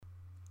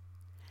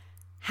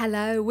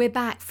Hello, we're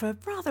back for a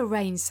rather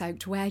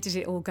rain-soaked Where Did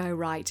It All Go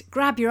Right?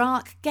 Grab your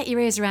arc, get your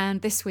ears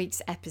around this week's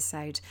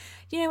episode.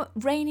 You know,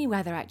 rainy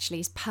weather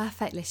actually is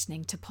perfect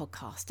listening to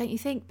podcasts, don't you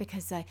think?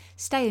 Because they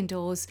stay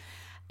indoors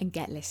and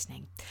get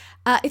listening.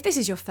 If this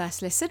is your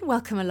first listen,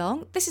 welcome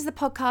along. This is the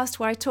podcast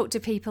where I talk to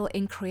people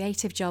in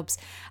creative jobs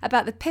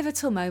about the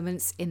pivotal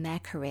moments in their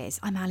careers.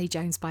 I'm Ali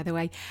Jones, by the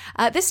way.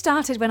 This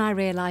started when I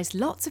realised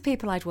lots of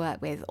people I'd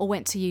worked with or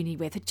went to uni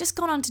with had just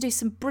gone on to do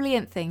some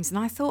brilliant things, and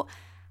I thought,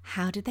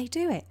 how did they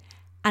do it?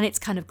 And it's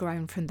kind of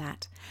grown from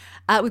that.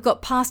 We've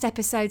got past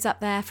episodes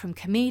up there from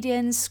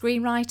comedians,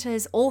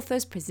 screenwriters,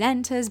 authors,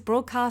 presenters,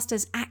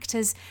 broadcasters,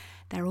 actors.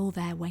 They're all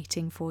there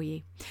waiting for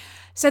you.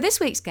 So this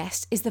week's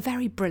guest is the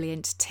very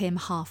brilliant Tim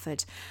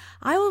Harford.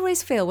 I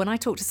always feel when I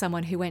talk to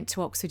someone who went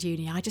to Oxford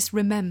Uni, I just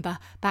remember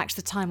back to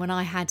the time when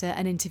I had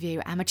an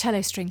interview and my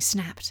cello string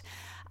snapped.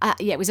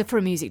 It was for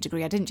a music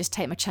degree. I didn't just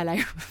take my cello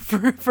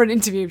for an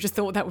interview. Just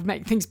thought that would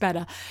make things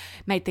better.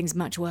 Made things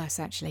much worse,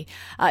 actually.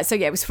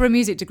 It was for a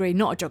music degree,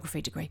 not a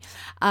geography degree.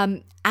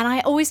 And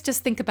I always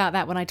just think about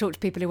that when I talk to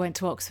people who went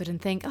to Oxford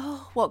and think,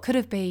 oh, what could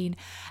have been?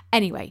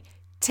 Anyway,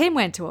 Tim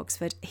went to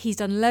Oxford. He's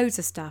done loads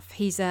of stuff.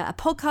 He's a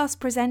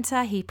podcast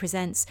presenter. He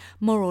presents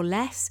More or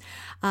Less.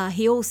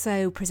 He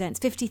also presents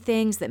 50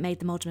 Things That Made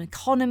the Modern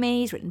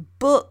Economy. He's written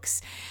books.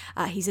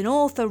 He's an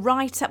author,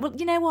 writer. Well,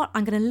 you know what?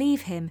 I'm going to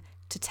leave him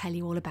to tell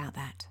you all about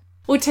that.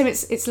 Well, Tim,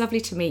 it's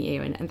lovely to meet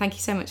you, and thank you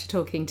so much for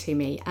talking to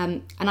me.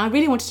 And I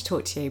really wanted to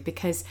talk to you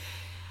because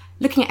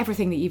looking at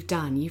everything that you've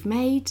done, you've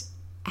made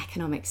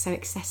economics so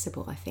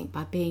accessible, I think,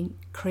 by being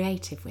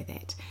creative with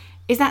it.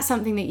 Is that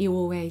something that you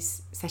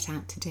always set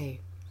out to do?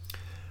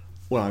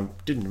 Well, I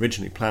didn't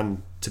originally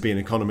plan to be an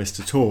economist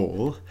at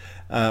all,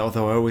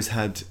 although I always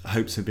had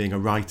hopes of being a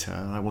writer.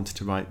 I wanted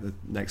to write the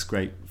next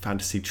great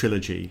fantasy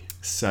trilogy,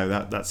 so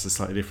that's a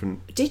slightly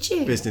different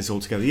business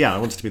altogether. Yeah, I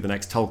wanted to be the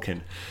next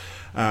Tolkien.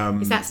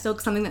 Is that still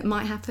something that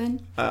might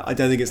happen? I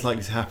don't think it's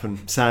likely to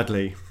happen,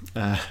 sadly.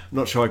 I'm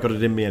not sure I got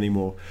it in me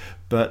anymore.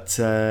 But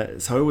so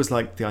I always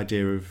liked the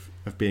idea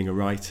of being a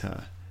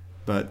writer,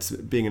 but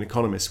being an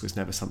economist was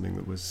never something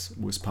that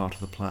was part of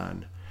the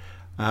plan.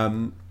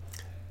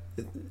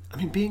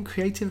 Being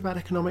creative about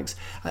economics,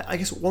 I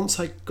guess once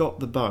I got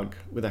the bug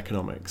with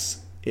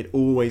economics, it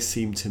always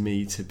seemed to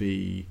me to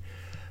be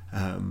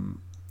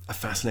a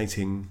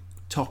fascinating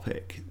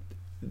topic.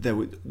 There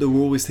were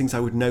always things I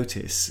would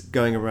notice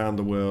going around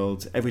the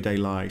world, everyday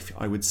life.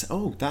 I would say,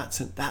 oh, that's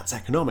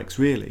economics,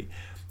 really.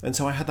 And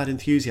so I had that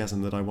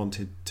enthusiasm that I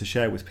wanted to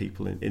share with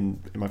people in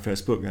my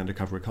first book, The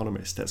Undercover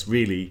Economist. That's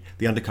really,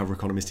 the undercover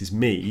economist is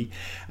me,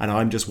 and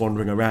I'm just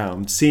wandering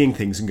around, seeing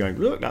things and going,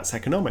 look, that's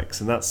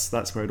economics, and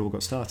that's where it all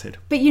got started.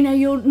 But you know,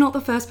 you're not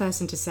the first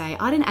person to say,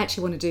 I didn't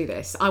actually want to do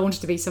this, I wanted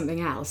to be something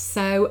else.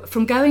 So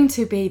from going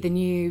to be the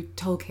new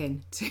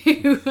Tolkien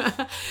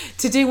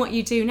to do what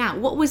you do now,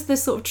 what was the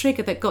sort of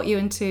trigger that got you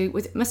into,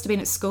 it must have been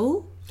at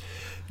school?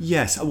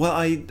 Yes, well,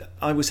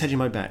 I was hedging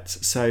my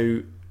bets,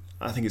 so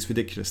I think it's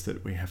ridiculous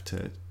that we have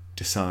to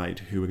decide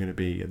who we're going to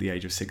be at the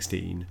age of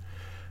 16,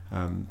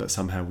 but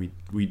somehow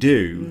we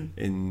do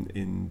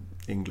in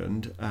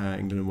England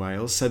and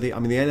Wales. So the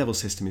A-level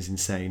system is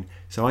insane.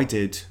 So I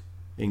did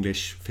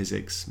English,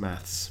 physics,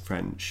 maths,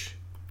 French.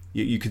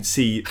 You can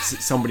see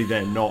somebody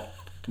there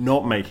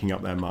not making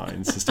up their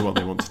minds as to what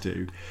they want to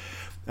do.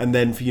 And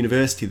then for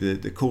university,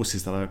 the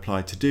courses that I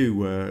applied to do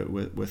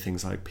were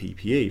things like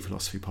PPE,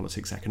 philosophy,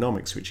 politics,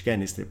 economics, which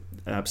again is the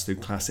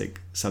absolute classic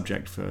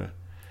subject for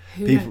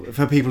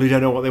people who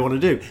don't know what they want to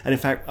do. And in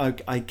fact,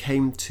 I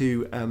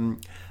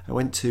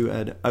went to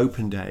an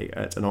open day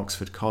at an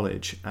Oxford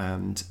college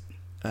and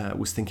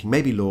was thinking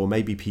maybe law,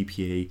 maybe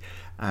PPE.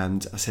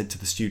 And I said to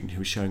the student who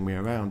was showing me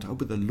around, oh,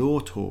 but the law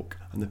talk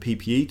and the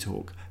PPE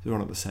talk, they're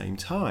on at the same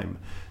time.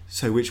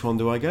 So which one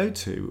do I go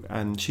to?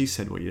 And she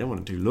said, well, you don't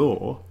want to do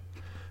law.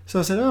 So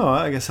I said, oh,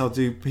 I guess I'll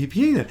do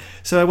PPE then.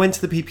 So I went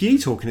to the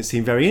PPE talk and it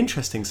seemed very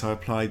interesting. So I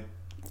applied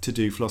to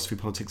do philosophy,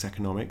 politics,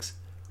 economics.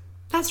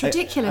 That's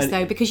ridiculous,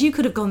 though, because you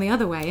could have gone the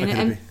other way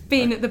and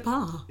been at the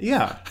bar.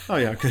 Yeah. Oh,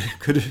 yeah, I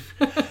could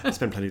have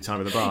spent plenty of time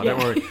at the bar, don't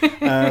worry.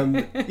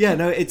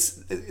 It's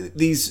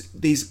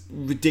these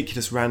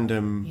ridiculous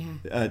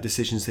random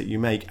decisions that you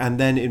make. And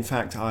then, in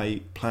fact,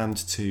 I planned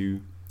to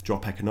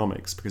drop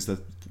economics because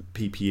the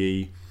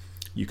PPE,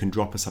 you can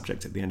drop a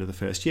subject at the end of the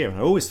first year. And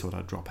I always thought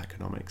I'd drop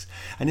economics.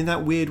 And in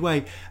that weird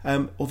way,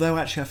 although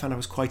actually I found I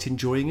was quite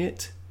enjoying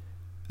it,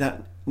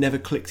 that never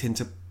clicked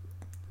into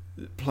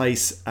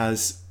place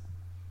as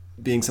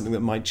being something that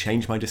might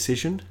change my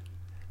decision.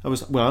 I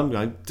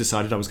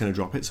decided I was going to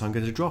drop it, so I'm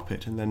going to drop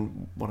it. And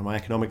then one of my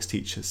economics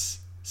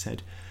teachers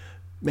said,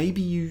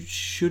 maybe you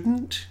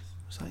shouldn't.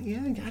 I was like,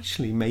 yeah,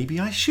 actually,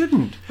 maybe I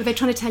shouldn't. Were they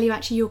trying to tell you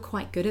actually you're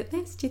quite good at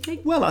this, do you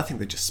think? Well, I think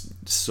they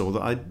just saw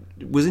that I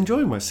was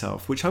enjoying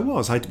myself, which I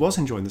was. I was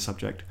enjoying the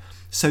subject.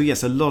 So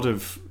yes, a lot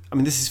of,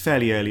 this is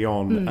fairly early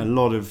on, a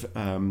lot of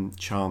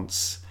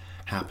chance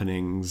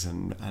happenings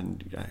and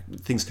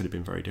things could have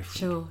been very different.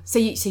 Sure. So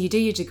you do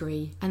your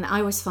degree, and I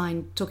always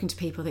find talking to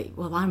people that,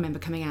 well, I remember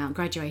coming out,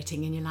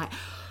 graduating, and you're like,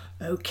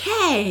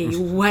 okay,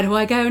 where do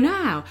I go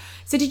now?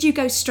 So did you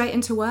go straight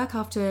into work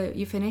after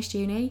you finished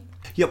uni?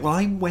 Yeah, well,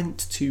 I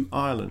went to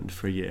Ireland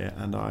for a year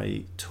and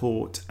I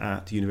taught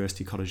at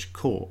University College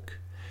Cork,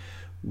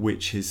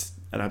 which is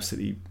an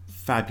absolutely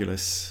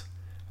fabulous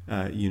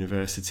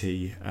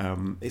university.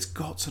 It's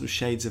got sort of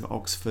shades of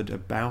Oxford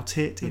about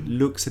it. It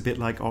looks a bit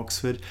like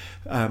Oxford.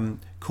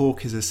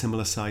 Cork is a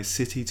similar sized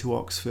city to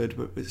Oxford,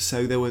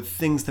 so there were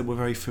things that were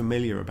very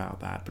familiar about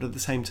that. But at the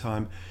same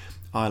time,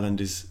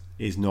 Ireland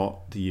is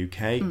not the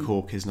UK.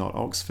 Cork is not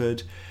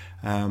Oxford.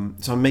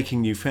 So I'm making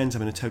new friends.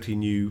 I'm in a totally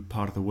new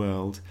part of the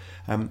world.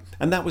 And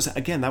that was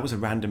a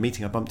random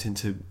meeting. I bumped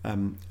into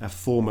a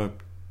former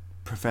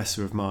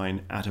professor of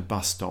mine at a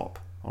bus stop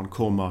on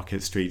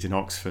Cornmarket Street in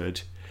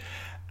Oxford.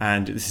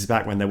 And this is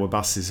back when there were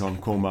buses on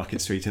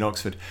Cornmarket Street in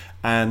Oxford.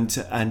 And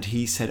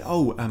he said,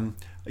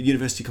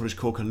 University College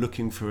Cork are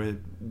looking for a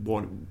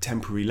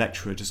temporary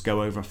lecturer, just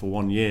go over for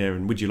 1 year,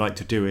 and would you like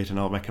to do it? And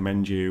I'll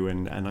recommend you.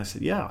 And I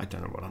said, yeah, I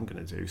don't know what I'm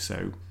going to do.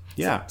 So,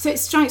 yeah. So it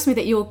strikes me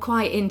that you're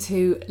quite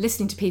into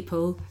listening to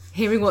people,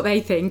 hearing what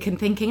they think and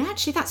thinking,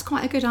 actually, that's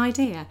quite a good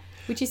idea.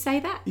 Would you say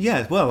that?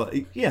 Yeah, well,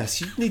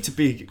 yes, you need to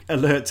be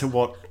alert to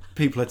what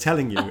people are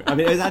telling you. I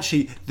mean, it was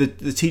actually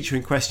the teacher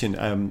in question,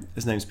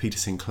 his name's Peter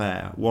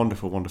Sinclair,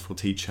 wonderful, wonderful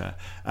teacher,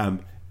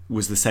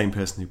 was the same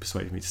person who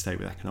persuaded me to stay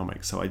with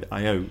economics. So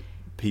I owe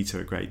Peter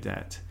a great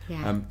debt.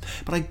 Yeah.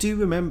 But I do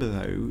remember,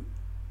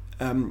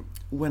 though,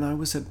 when I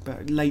was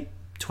about late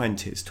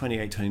 20s,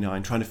 28,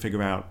 29, trying to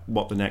figure out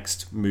what the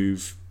next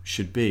move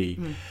should be,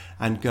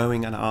 and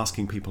going and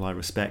asking people I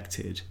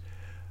respected,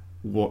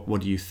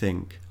 what do you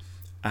think?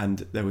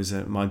 And there was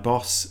my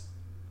boss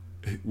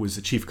was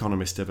the chief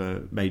economist of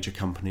a major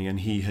company, and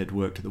he had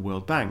worked at the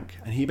World Bank,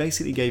 and he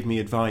basically gave me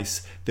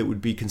advice that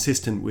would be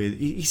consistent with,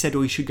 he said,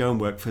 you should go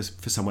and work for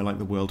somewhere like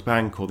the World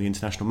Bank or the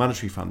International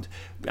Monetary Fund,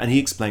 and he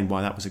explained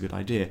why that was a good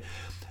idea.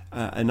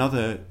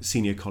 Another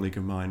senior colleague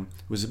of mine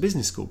was a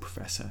business school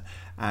professor,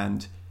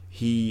 and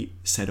he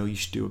said, you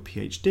should do a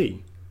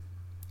PhD.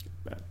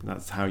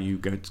 That's how you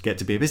get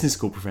to be a business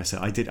school professor.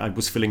 I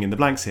was filling in the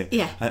blanks here.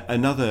 Yeah.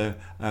 Another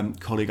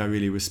colleague I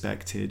really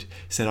respected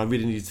said I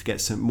really needed to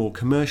get some more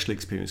commercial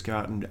experience, go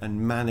out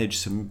and manage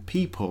some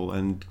people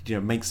and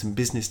make some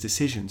business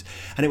decisions.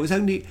 And it was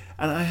only,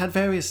 and I had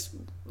various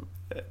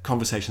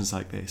conversations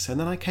like this, and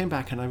then I came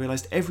back and I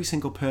realised every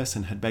single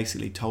person had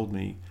basically told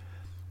me,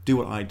 do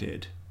what I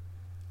did,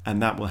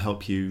 and that will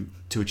help you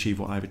to achieve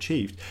what I've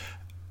achieved.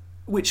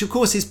 Which, of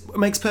course,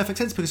 makes perfect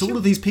sense, because all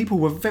of these people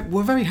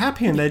were very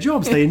happy in their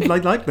jobs. They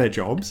liked their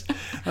jobs.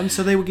 And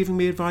so they were giving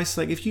me advice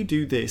like, if you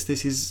do this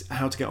is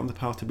how to get on the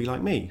path to be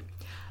like me.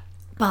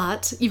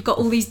 But you've got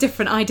all these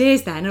different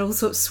ideas then, and all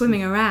sorts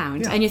swimming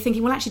around. Yeah. And you're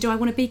thinking, well, actually, do I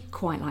want to be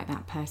quite like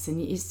that person?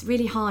 It's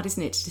really hard,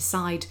 isn't it, to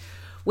decide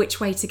which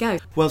way to go?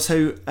 Well,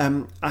 so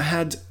I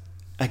had,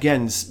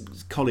 again,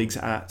 colleagues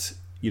at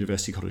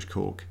University College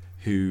Cork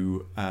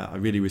who I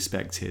really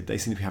respected. They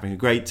seemed to be having a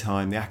great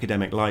time. The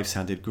academic life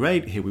sounded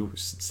great. Here we were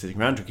sitting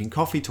around drinking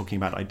coffee, talking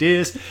about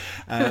ideas.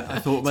 I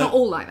thought, it's not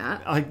all like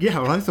that. I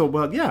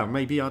thought,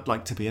 maybe I'd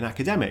like to be an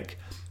academic,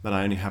 but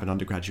I only have an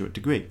undergraduate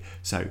degree.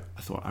 So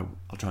I thought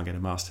I'll try and get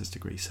a master's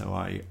degree. So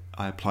I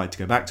applied to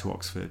go back to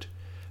Oxford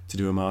to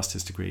do a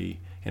master's degree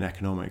in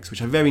economics,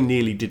 which I very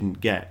nearly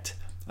didn't get.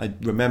 I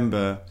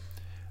remember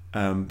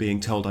being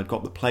told I'd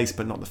got the place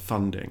but not the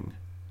funding.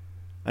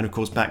 And of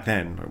course, back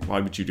then, why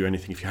would you do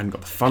anything if you hadn't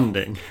got the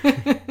funding?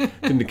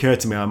 Didn't occur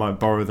to me I might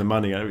borrow the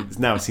money.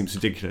 Now it seems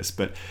ridiculous,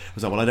 but I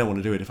was like, well, I don't want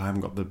to do it if I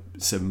haven't got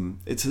it's a few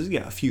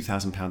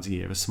 £1,000s a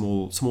year, a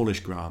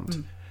smallish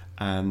grant.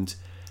 And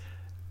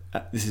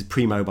this is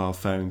pre-mobile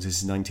phones.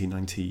 This is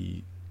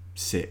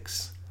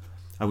 1996.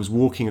 I was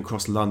walking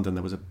across London.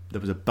 There was a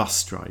bus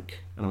strike,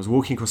 and I was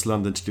walking across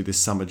London to do this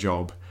summer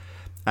job.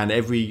 And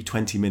every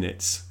 20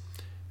 minutes,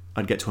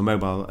 I'd get to a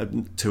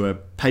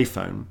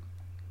payphone,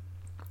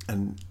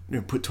 and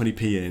put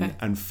 20p in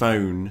and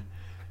phone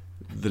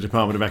the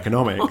Department of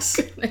Economics,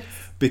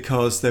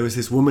 because there was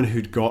this woman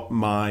who'd got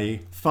my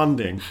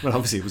funding. Well,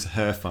 obviously it was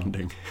her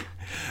funding,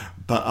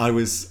 but I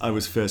was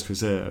first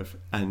reserve,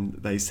 and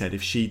they said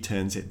if she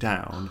turns it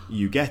down,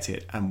 you get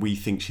it, and we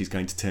think she's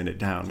going to turn it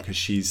down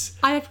because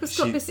I've just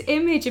got this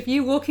image of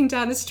you walking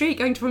down the street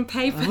going from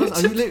payphone.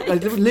 I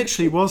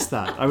literally was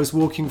that. I was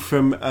walking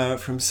from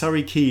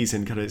Surrey Quays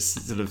in kind of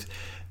sort of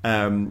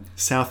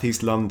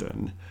southeast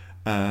London.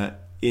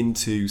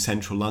 Into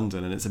central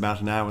London, and it's about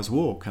an hour's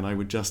walk, and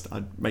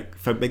I'd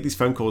make these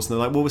phone calls, and they're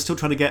like, well, we're still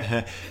trying to get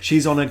her,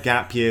 she's on a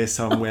gap year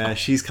somewhere,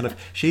 she's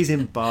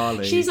in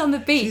Bali, she's on the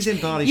beach, she's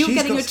in Bali, you're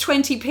getting your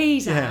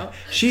 20p's out.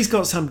 She's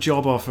got some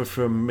job offer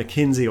from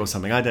McKinsey or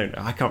something, I don't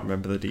know, I can't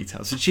remember the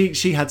details. So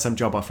she had some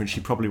job offer, and she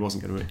probably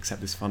wasn't going to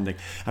accept this funding,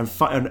 and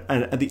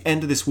at the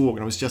end of this walk,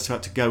 and I was just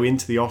about to go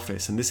into the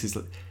office, and this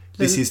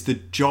is the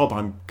job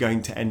I'm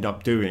going to end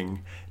up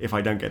doing if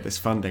I don't get this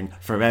funding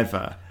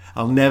forever.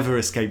 I'll never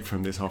escape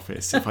from this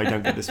office if I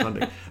don't get this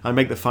funding. I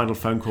make the final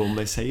phone call, and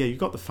they say, yeah, you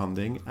got the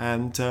funding.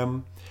 And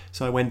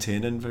so I went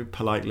in and very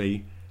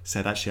politely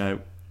said,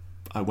 actually,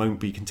 I won't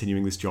be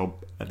continuing this job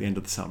at the end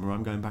of the summer.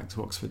 I'm going back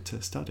to Oxford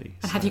to study.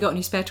 And have you got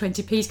any spare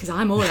 20p's? Because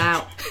I'm all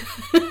out.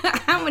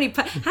 How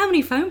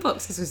many phone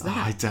boxes was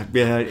that? I don't.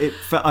 Yeah, it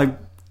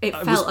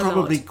was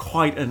probably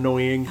quite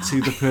annoying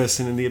to the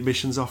person in the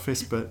admissions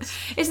office, but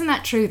isn't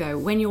that true though?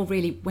 When you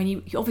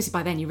obviously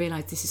by then you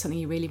realise this is something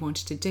you really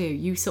wanted to do,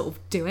 you sort of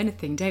do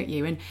anything, don't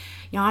you? And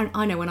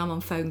I know when I'm on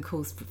phone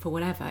calls for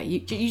whatever, you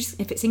just,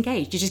 if it's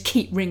engaged, you just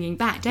keep ringing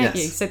back, don't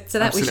you? So that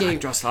absolutely.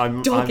 was you.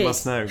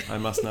 I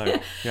must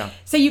know. Yeah.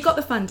 So you got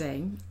the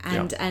funding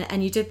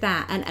and you did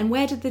that, and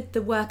where did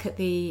the work at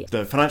the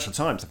Financial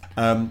Times?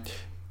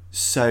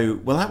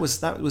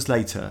 That was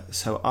later.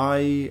 So I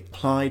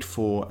applied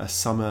for a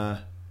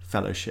summer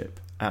fellowship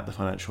at the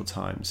Financial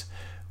Times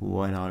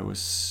when I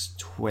was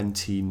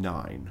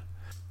 29,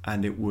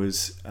 and it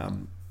was a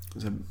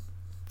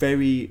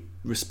very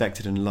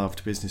respected and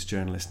loved business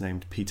journalist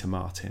named Peter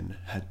Martin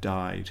had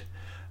died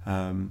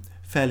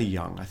fairly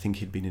young. I think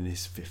he'd been in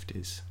his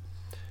 50s,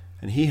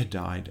 and he had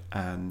died,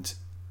 and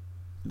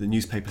the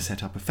newspaper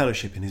set up a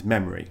fellowship in his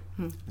memory.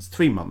 It's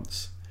 3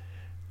 months.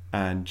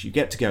 And you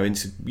get to go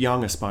into,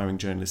 young aspiring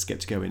journalists get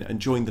to go in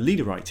and join the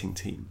leader writing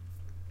team,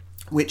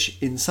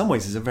 which in some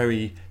ways is a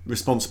very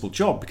responsible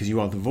job because you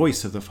are the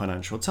voice of the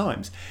Financial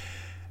Times.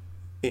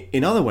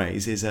 In other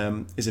ways is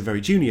a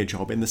very junior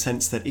job in the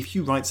sense that if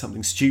you write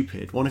something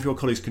stupid, one of your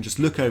colleagues can just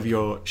look over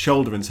your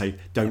shoulder and say,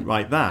 don't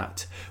write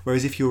that.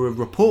 Whereas if you're a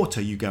reporter,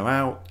 you go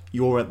out,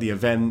 you're at the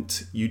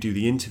event, you do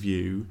the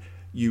interview,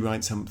 you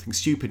write something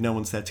stupid, no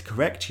one's there to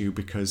correct you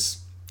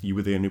because you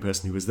were the only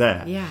person who was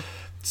there. Yeah.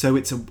 So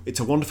it's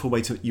a wonderful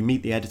way you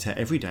meet the editor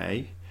every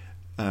day,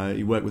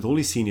 you work with all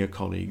your senior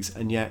colleagues,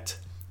 and yet,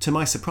 to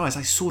my surprise,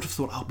 I sort of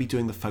thought I'll be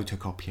doing the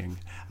photocopying,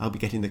 I'll be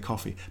getting the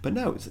coffee. But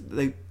no,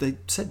 they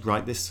said,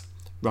 write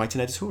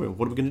an editorial.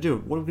 What are we going to do?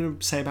 What are we going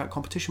to say about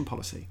competition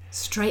policy?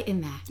 Straight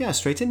in there. Yeah,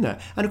 straight in there.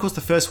 And of course,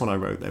 the first one I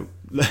wrote, they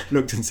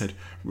looked and said,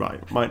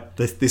 right,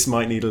 this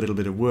might need a little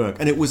bit of work.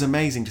 And it was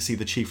amazing to see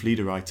the chief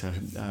leader writer,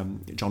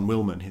 John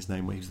Willman, his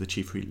name, he was the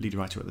chief leader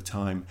writer at the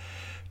time,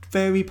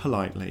 very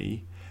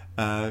politely,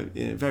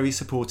 in a very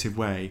supportive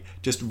way,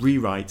 just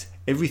rewrite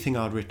everything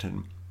I'd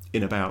written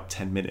in about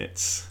 10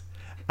 minutes.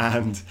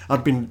 And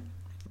I'd been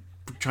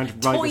trying to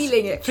write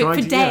toiling it for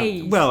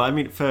days. Yeah. Well, I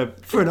mean, for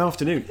an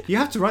afternoon. You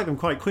have to write them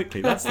quite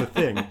quickly. That's the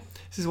thing.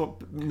 This is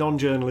what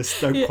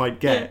non-journalists don't quite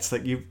get. It's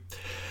like you're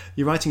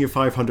writing your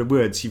 500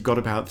 words, you've got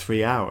about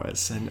 3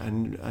 hours.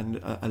 And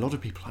a lot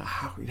of people are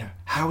like,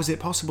 how is it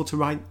possible to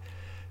write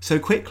so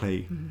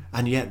quickly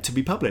and yet to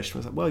be published? I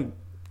was like, well,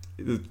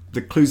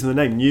 the clues in the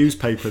name,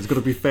 newspaper, has got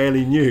to be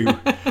fairly new.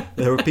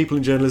 There are people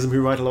in journalism who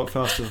write a lot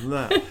faster than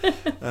that.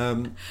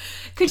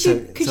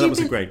 That was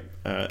a great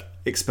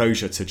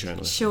exposure to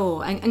journalism.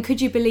 Sure, and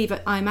could you believe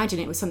it? I imagine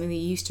it was something that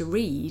you used to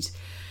read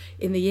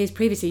in the years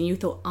previously, and you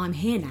thought, I'm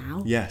here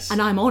now, yes,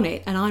 and I'm on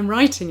it, and I'm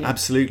writing it.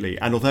 Absolutely,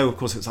 and although of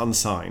course it's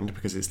unsigned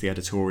because it's the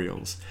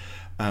editorials,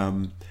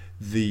 I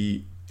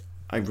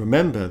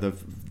remember the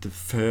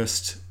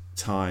first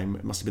time,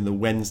 it must have been the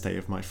Wednesday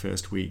of my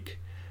first week,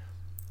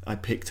 I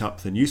picked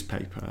up the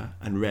newspaper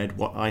and read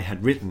what I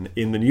had written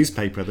in the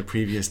newspaper the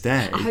previous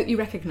day. I hope you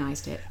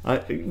recognised it. I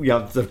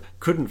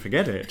couldn't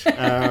forget it.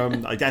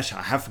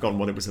 I have forgotten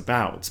what it was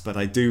about, but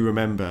I do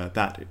remember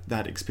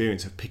that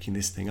experience of picking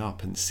this thing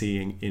up and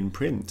seeing in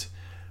print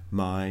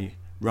my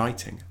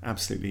writing.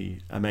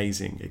 Absolutely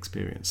amazing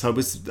experience. So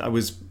I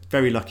was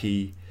very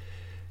lucky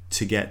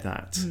to get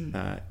that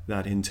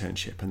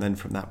internship, and then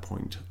from that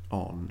point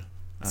on,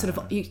 sort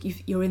of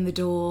you're in the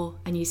door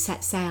and you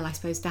set sail, I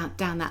suppose, down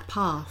that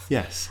path.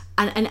 Yes.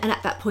 And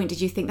at that point, did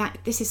you think that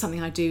this is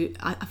something I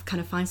kind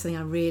of find something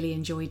I really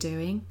enjoy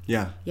doing?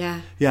 Yeah,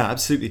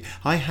 absolutely.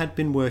 I had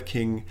been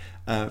working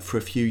for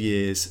a few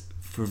years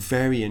for a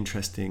very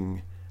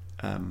interesting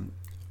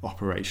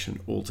operation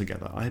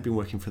altogether. I had been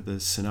working for the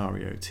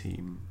scenario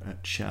team at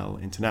Shell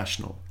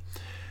International,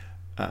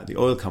 the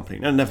oil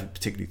company. I never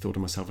particularly thought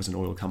of myself as an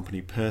oil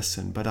company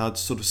person, but I'd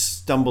sort of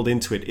stumbled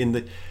into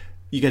it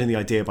you're getting the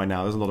idea by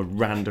now. There's a lot of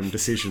random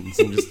decisions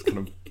and just kind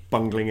of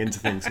bungling into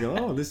things. You go,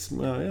 I'll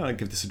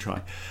give this a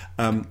try.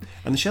 And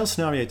the Shell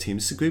Scenario team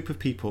is a group of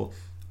people,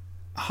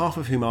 half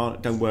of whom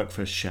don't work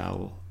for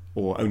Shell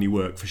or only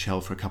work for Shell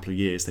for a couple of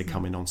years. They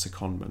come in on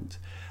secondment.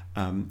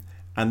 And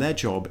their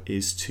job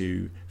is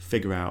to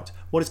figure out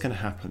what is going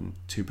to happen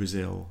to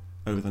Brazil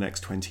over the next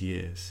 20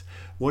 years.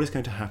 What is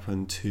going to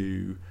happen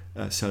to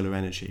solar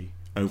energy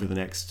over the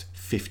next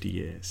 50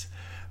 years.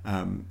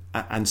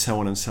 And so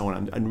on,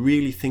 and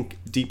really think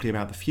deeply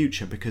about the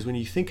future, because when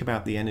you think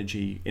about the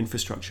energy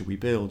infrastructure we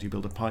build, you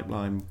build a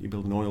pipeline, you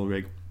build an oil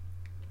rig,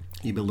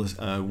 you build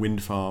a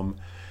wind farm,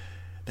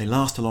 they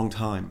last a long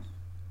time.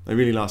 They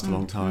really last a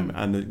long time,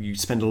 and you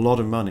spend a lot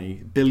of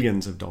money,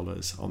 billions of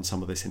dollars, on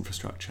some of this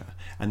infrastructure,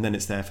 and then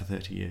it's there for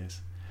 30 years.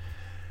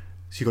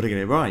 So you've got to get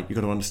it right. You've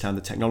got to understand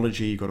the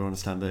technology, you've got to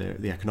understand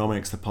the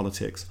economics, the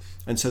politics.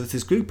 And so there's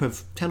this group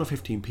of 10 or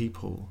 15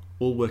 people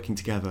all working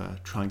together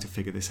trying to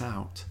figure this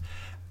out.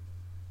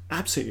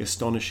 Absolutely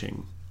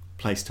astonishing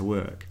place to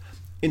work.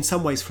 In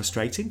some ways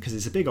frustrating, because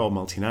it's a big old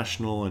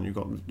multinational and you've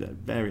got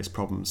various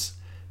problems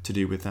to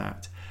do with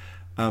that.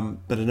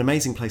 But an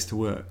amazing place to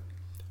work.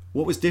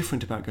 What was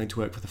different about going to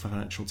work for the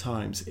Financial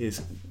Times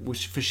is,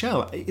 which for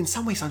Shell, in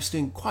some ways I was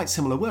doing quite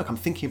similar work. I'm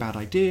thinking about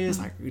ideas,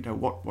 like,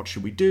 what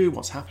should we do,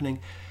 what's happening.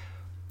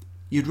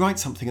 You'd write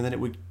something and then it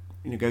would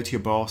go to your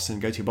boss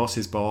and go to your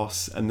boss's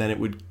boss, and then it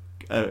would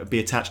be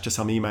attached to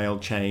some email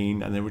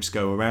chain, and then it would just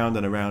go around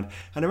and around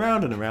and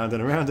around and around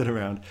and around and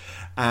around.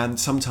 And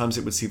sometimes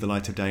it would see the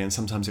light of day and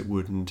sometimes it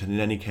wouldn't. And in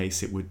any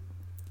case,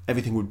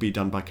 everything would be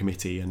done by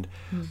committee. And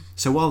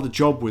so while the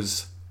job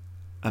was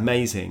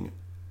amazing,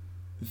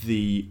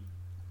 the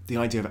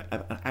idea of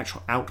an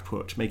actual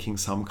output making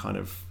some kind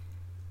of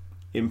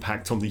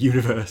impact on the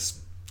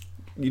universe,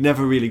 you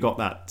never really got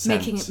that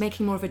sense.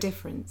 Making more of a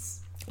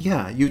difference.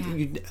 Yeah,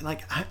 in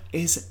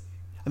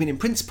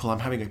principle, I'm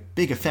having a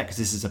big effect because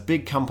this is a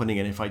big company,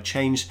 and if I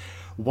change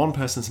one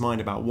person's mind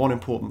about one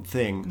important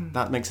thing,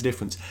 that makes a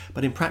difference.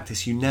 But in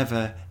practice, you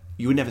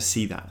would never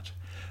see that.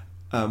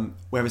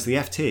 Whereas the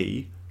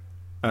FT,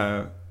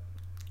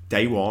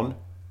 day one,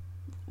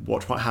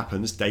 watch what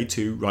happens. Day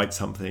 2, write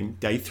something.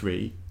 Day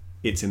 3,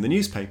 it's in the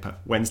newspaper.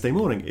 Wednesday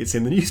morning, it's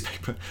in the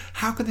newspaper.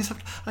 How could this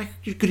happen? I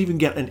could even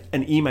get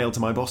an email to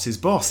my boss's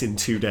boss in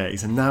 2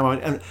 days, and now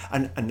and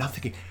now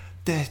thinking,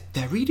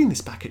 they're reading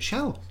this back at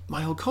Shell.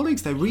 My old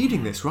colleagues, they're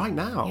reading this right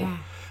now.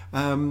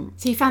 Yeah.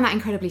 So you found that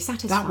incredibly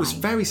satisfying. That was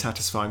very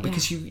satisfying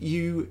because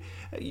you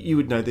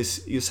would know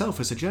this yourself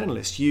as a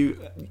journalist.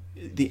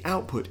 The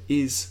output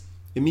is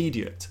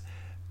immediate.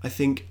 I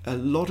think a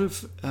lot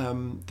of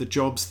the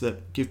jobs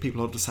that give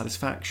people a lot of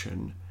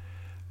satisfaction,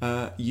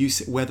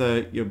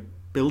 whether you're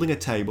building a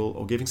table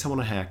or giving someone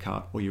a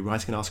haircut or you're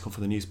writing an article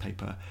for the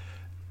newspaper,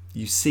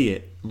 you see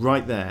it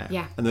right there.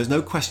 Yeah. And there's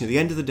no question at the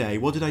end of the day,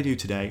 what did I do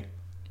today?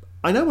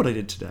 I know what I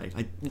did today.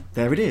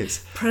 There it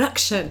is.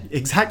 Production.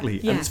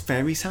 Exactly. Yeah. And it's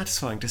very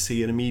satisfying to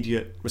see an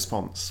immediate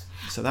response.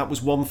 So that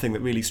was one thing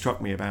that really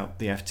struck me about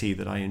the FT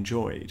that I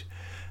enjoyed.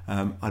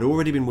 I'd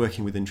already been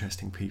working with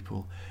interesting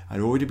people. I'd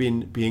already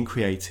been being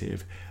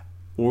creative,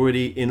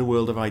 already in a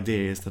world of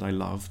ideas that I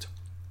loved,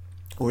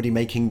 already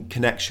making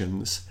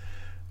connections,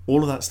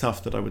 all of that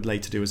stuff that I would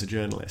later do as a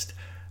journalist.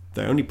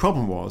 The only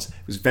problem was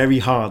it was very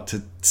hard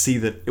to see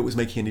that it was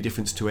making any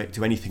difference to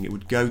anything. It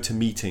would go to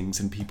meetings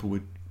and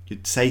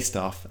you'd say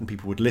stuff and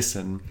people would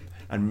listen,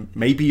 and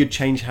maybe you'd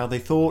change how they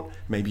thought,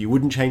 maybe you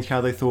wouldn't change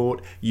how they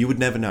thought. You would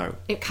never know.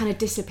 It kind of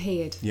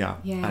disappeared. Yeah.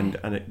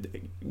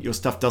 And your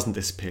stuff doesn't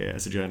disappear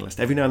as a journalist.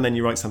 Every now and then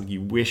you write something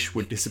you wish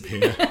would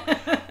disappear,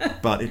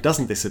 but it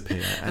doesn't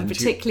disappear. And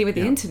particularly with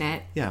the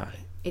internet. Yeah.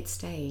 It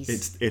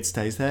stays. It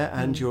stays there,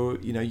 and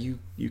you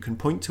can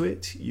point to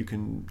it, you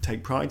can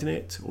take pride in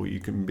it, or you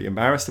can be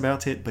embarrassed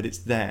about it, but it's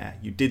there.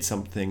 You did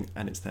something,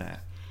 and it's there.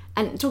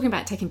 And talking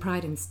about taking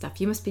pride in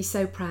stuff, you must be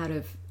so proud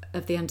of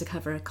The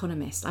Undercover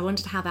Economist. I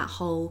wondered how that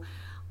whole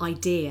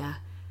idea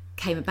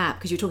came about,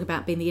 because you were talking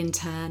about being the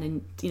intern,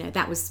 and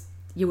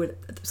you were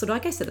sort of, I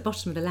guess, at the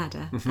bottom of the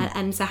ladder. Mm-hmm.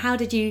 And so how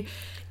did you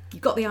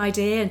got the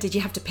idea, and did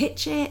you have to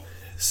pitch it?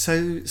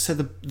 So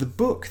the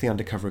book, The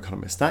Undercover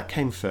Economist, that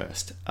came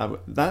first. I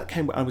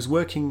was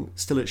working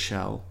still at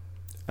Shell.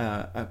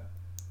 A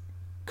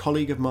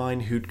colleague of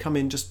mine who'd come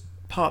in just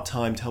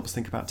part-time to help us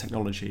think about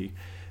technology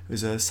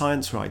was a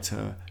science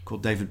writer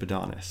called David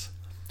Bodanis,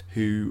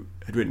 who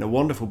had written a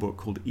wonderful book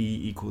called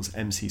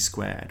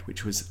E=mc²,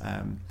 which was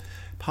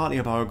partly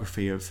a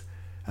biography of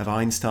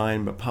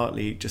Einstein, but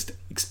partly just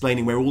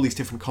explaining where all these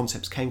different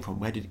concepts came from.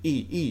 Where did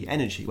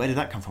energy, where did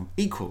that come from?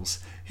 Equals.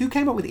 Who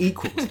came up with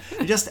equals?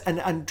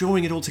 and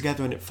drawing it all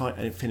together, and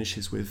it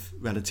finishes with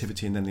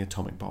relativity and then the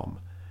atomic bomb.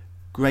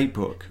 Great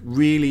book,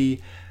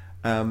 really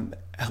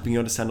helping you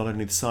understand not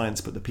only the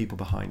science but the people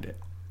behind it.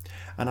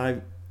 And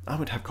I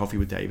would have coffee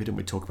with David and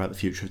we'd talk about the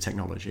future of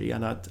technology,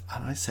 and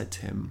I said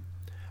to him,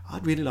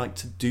 I'd really like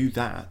to do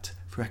that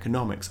for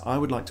economics. I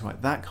would like to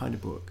write that kind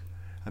of book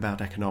about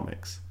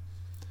economics.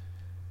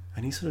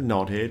 And he sort of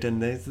nodded,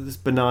 and there's this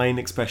benign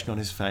expression on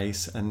his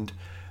face, and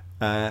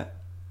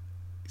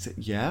he said,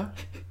 yeah,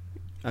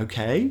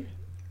 okay,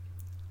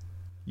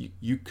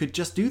 you could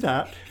just do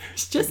that.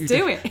 Just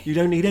do it. You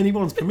don't need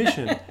anyone's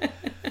permission.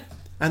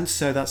 And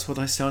so that's what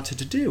I started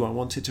to do. I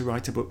wanted to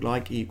write a book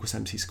like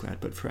E=mc²,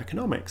 but for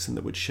economics, and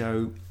that would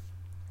show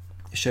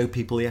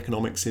people the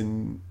economics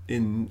in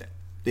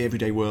the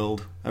everyday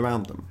world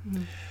around them.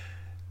 Mm.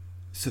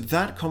 So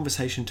that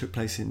conversation took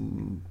place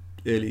in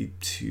early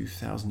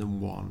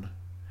 2001.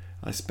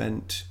 I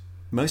spent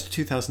most of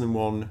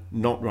 2001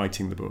 not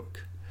writing the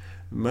book,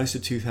 most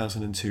of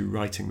 2002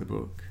 writing the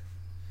book.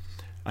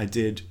 I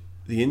did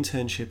the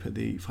internship at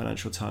the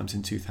Financial Times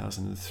in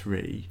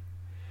 2003.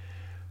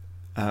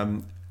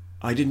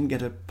 I didn't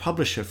get a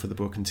publisher for the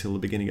book until the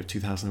beginning of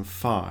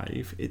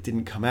 2005. It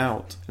didn't come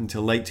out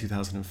until late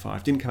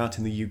 2005. Didn't come out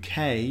in the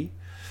UK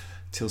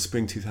till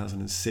spring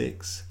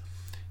 2006.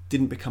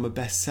 Didn't become a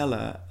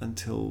bestseller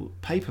until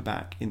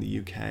paperback in the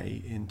UK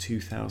in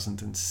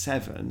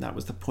 2007. That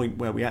was the point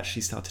where we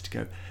actually started to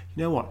go,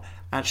 you know what,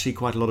 actually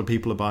quite a lot of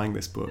people are buying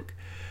this book.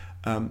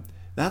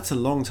 That's a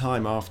long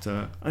time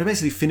after. I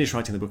basically finished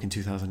writing the book in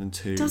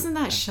 2002. Doesn't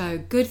that show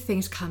good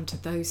things come to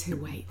those who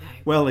wait, though?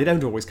 Well, they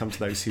don't always come to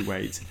those who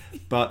wait,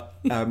 but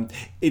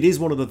it is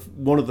one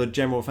of the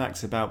general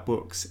facts about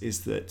books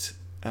is that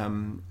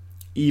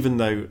even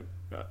though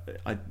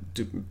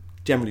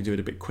generally do it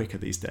a bit quicker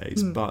these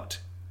days, but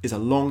it's a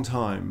long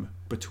time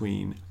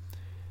between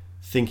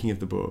thinking of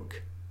the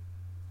book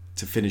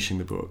to finishing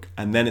the book,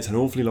 and then it's an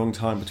awfully long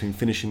time between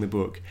finishing the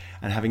book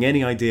and having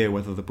any idea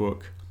whether the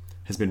book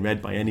has been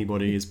read by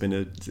anybody, is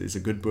a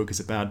good book, is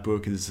a bad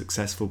book, is a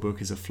successful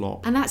book, is a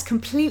flop. And that's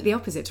completely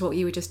opposite to what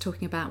you were just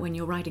talking about when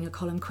you're writing a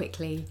column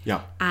quickly.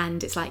 Yeah.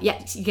 And it's like,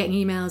 yeah, you're getting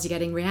emails, you're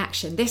getting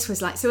reaction. This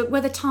was like, so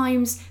were there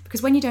times,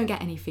 because when you don't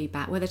get any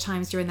feedback, were there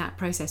times during that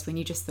process when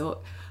you just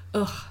thought,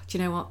 oh, do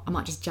you know what, I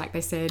might just jack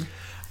this in?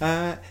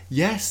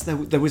 Yes,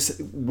 there was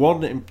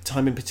one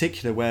time in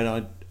particular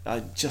where I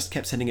just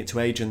kept sending it to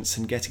agents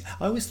and getting...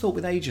 I always thought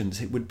with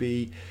agents it would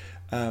be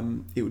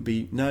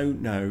no,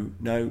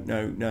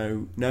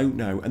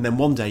 and then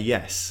one day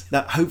yes.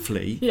 That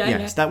hopefully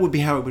yes, that would be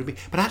how it would be.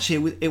 But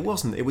actually it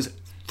wasn't. It was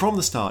from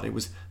the start. It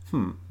was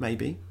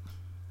maybe.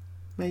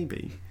 And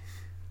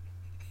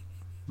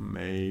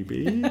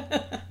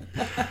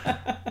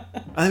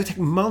they would take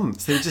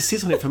months. They would just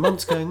sit on it for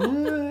months, going,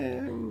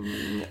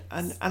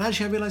 and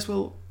actually I realised,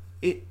 well,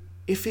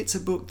 if it's a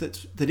book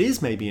that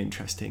is maybe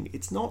interesting,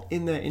 it's not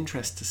in their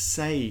interest to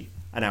say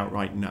an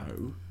outright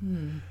no.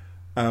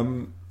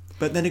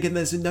 But then again,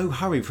 there's no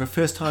hurry. For a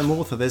first-time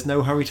author, there's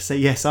no hurry to say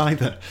yes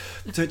either.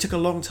 So it took a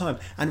long time.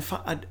 And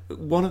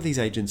one of these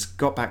agents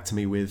got back to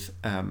me with,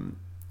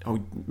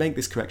 make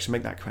this correction,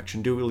 make that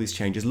correction, do all these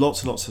changes,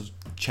 lots and lots of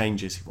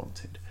changes he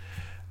wanted.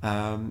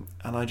 And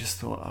I just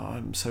thought,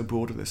 I'm so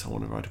bored of this, I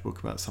want to write a book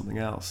about something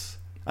else.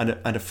 And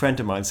a friend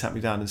of mine sat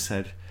me down and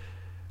said,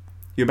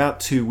 you're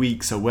about 2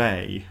 weeks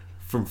away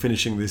from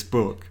finishing this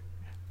book.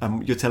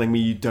 You're telling me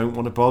you don't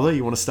want to bother,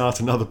 you want to start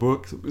another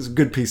book? It was a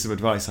good piece of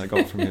advice I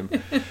got from him.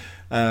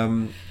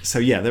 So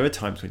yeah, there are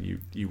times when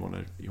you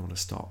want to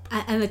stop.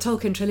 And the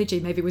Tolkien trilogy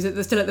maybe was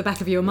still at the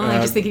back of your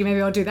mind, just thinking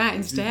maybe I'll do that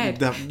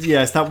instead.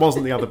 Yes, that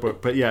wasn't the other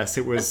book, but yes,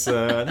 it was.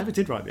 I never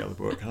did write the other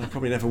book, and I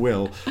probably never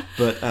will.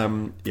 But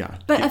yeah.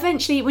 But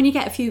eventually, when you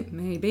get a few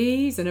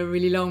maybes and a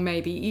really long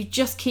maybe, you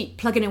just keep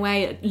plugging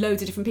away at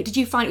loads of different people. Did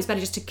you find it was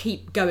better just to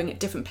keep going at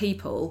different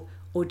people?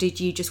 Or did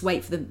you just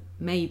wait for the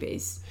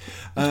maybes?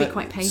 To be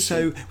quite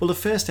patient. Well, the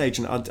first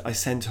agent I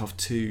sent off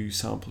 2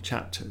 sample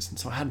chapters, and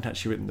so I hadn't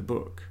actually written the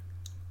book.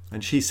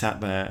 And she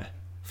sat there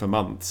for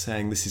months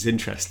saying, this is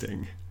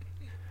interesting.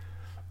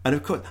 And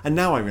of course, and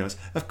now I realise,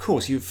 of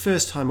course, you're a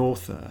first-time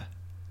author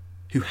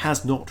who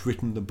has not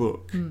written the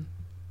book. It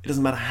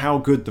doesn't matter how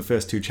good the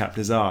first 2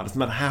 chapters are. It doesn't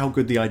matter how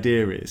good the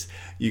idea is.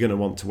 You're going to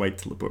want to wait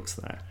till the book's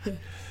there.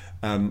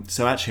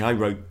 So actually, I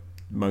wrote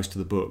most of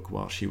the book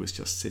while she was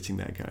just sitting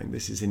there going,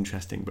 this is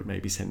interesting, but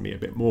maybe send me a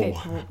bit more.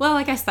 Well,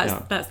 I guess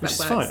that which is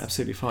works. Fine,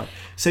 absolutely fine.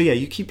 So yeah,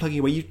 you keep plugging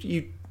away.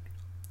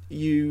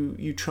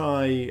 You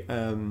try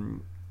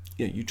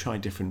you try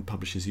different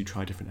publishers, you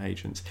try different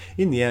agents.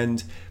 In the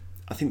end,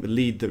 I think the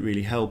lead that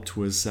really helped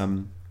was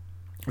a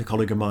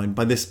colleague of mine.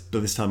 By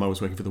this time I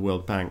was working for the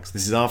World Bank. So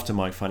this is after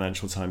my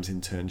Financial Times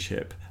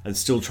internship and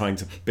still trying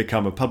to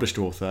become a published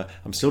author.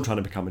 I'm still trying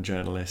to become a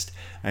journalist.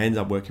 I ended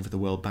up working for the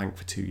World Bank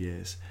for 2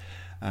 years.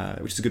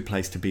 Which is a good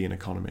place to be an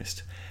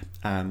economist.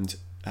 And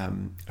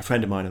a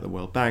friend of mine at the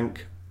World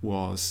Bank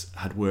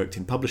had worked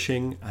in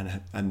publishing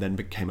and then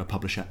became a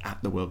publisher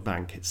at the World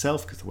Bank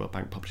itself, because the World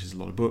Bank publishes a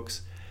lot of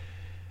books.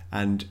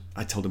 And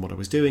I told him what I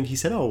was doing. He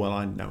said, oh, well,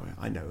 I know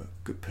a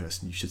good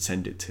person you should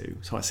send it to.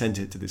 So I sent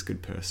it to this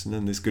good person,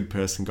 and this good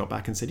person got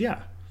back and said,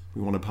 yeah,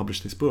 we want to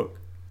publish this book.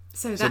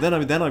 So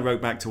then I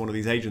wrote back to one of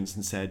these agents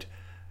and said,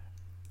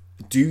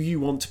 do you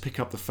want to pick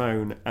up the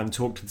phone and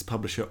talk to this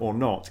publisher or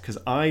not? Because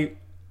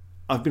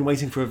I've been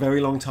waiting for a very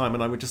long time,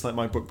 and I would just like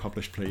my book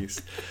published,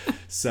 please.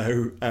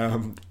 So,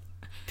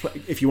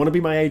 if you want to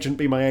be my agent,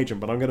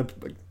 but I'm going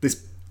to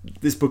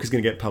this book is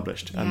going to get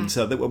published. Yeah. And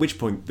so, at which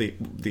point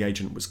the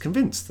agent was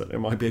convinced that it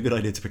might be a good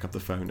idea to pick up the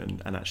phone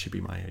and actually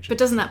be my agent. But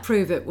doesn't that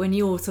prove that when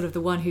you're sort of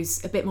the one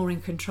who's a bit more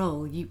in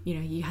control,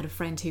 you had a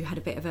friend who had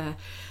a bit of a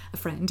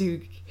friend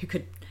who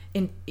could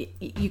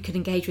you could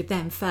engage with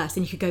them first,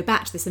 and you could go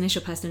back to this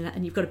initial person,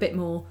 and you've got a bit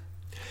more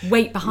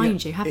weight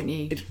behind you, haven't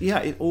you?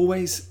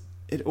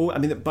 I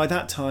mean, by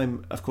that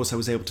time, of course, I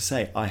was able to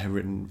say I have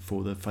written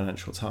for the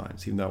Financial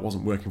Times, even though I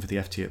wasn't working for the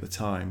FT at the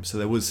time. So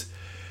there was,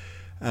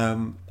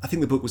 I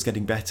think the book was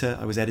getting better.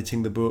 I was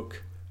editing the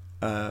book.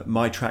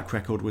 My track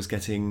record was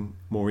getting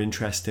more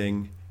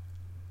interesting.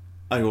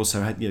 I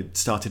also had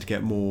started to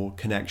get more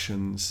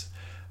connections.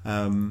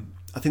 I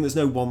think there's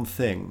no one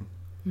thing.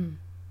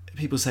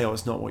 People say, "Oh,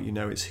 it's not what you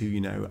know; it's who you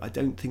know." I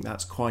don't think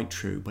that's quite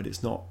true, but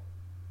it's not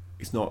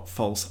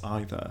false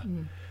either.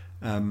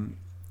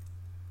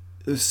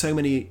 There's so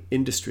many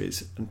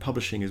industries, and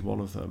publishing is one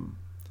of them,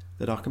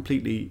 that are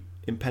completely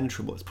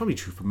impenetrable. It's probably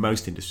true for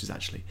most industries,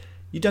 actually.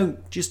 You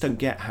don't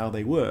get how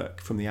they work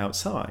from the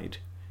outside.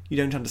 you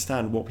don't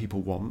understand what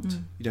people want.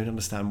 You don't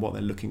understand what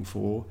they're looking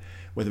for,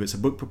 whether it's a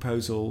book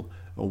proposal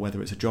or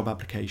whether it's a job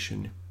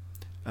application.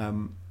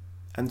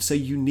 And so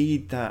you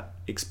need that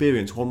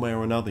experience one way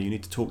or another. You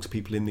need to talk to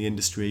people in the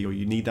industry, or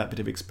you need that bit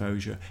of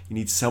exposure. You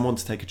need someone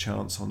to take a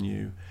chance on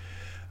you.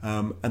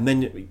 And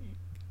then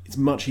it's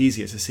much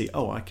easier to see,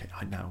 oh, okay,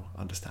 I now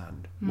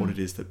understand what it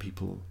is that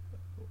people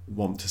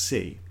want to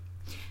see.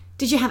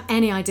 Did you have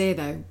any idea,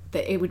 though,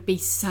 that it would be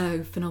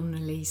so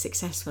phenomenally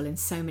successful and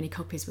so many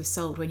copies were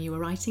sold when you were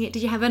writing it?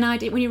 Did you have an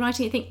idea when you were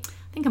writing it,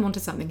 I think I'm onto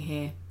something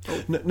here?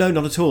 No,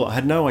 not at all. I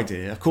had no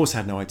idea. Of course I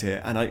had no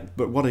idea.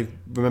 But what I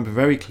remember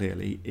very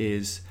clearly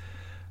is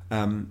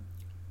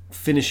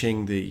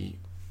finishing the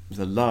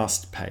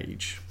last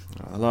page,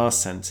 the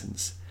last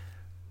sentence.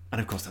 And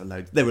of course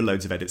there were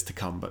loads of edits to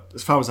come. But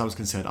as far as I was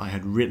concerned, I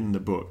had written the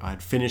book. I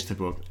had finished the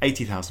book,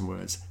 80,000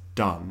 words,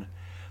 done.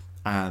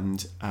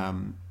 And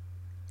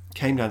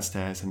came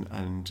downstairs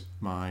and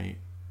my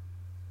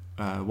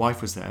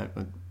wife was there.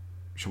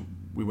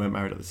 We weren't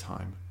married at the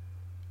time.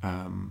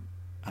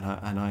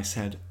 And I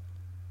said,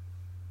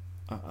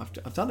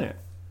 I've done it.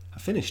 I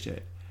finished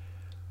it.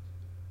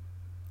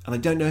 And I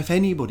don't know if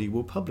anybody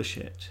will publish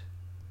it.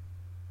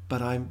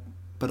 But I'm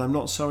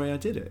not sorry I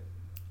did it.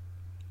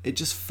 It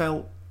just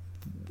felt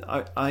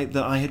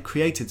that I had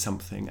created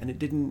something, and it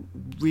didn't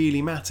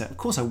really matter. Of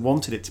course I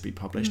wanted it to be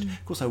published.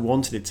 Of course I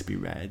wanted it to be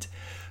read.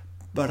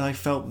 But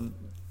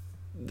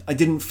I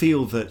didn't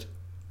feel that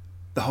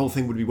the whole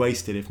thing would be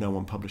wasted if no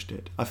one published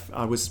it.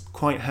 I was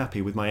quite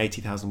happy with my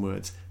 80,000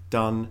 words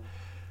done.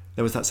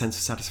 There was that sense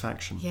of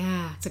satisfaction.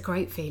 Yeah, it's a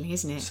great feeling,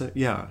 isn't it? So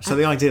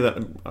the idea that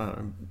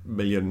a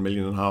million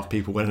and a half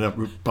people ended up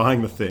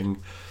buying the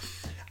thing,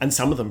 and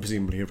some of them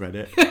presumably have read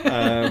it.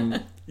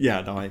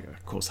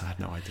 Of course I had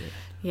no idea.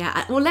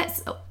 Yeah, well,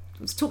 let's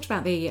talk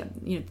about the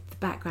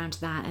background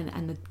to that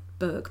and the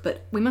book,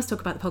 but we must talk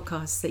about the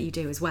podcasts that you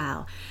do as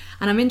well.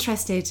 And I'm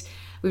interested.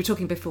 We were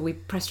talking before we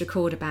pressed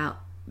record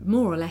about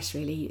More or Less.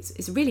 Really,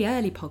 it's a really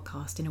early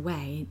podcast in a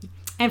way.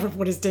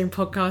 Everybody's doing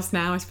podcasts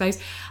now, I suppose.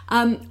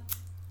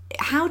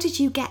 How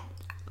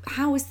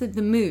was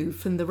the move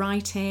from the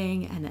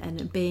writing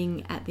and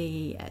being at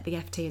the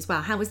FT as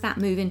well? How was that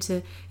move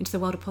into the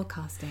world of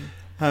podcasting?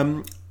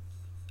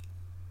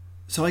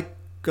 So I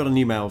got an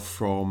email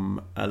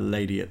from a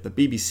lady at the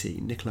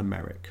BBC, Nicola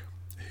Merrick,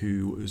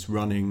 who was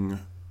running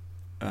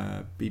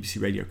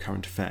BBC Radio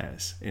Current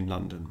Affairs in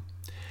London.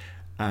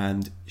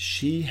 And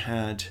she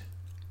had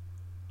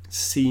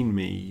seen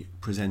me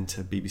present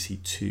a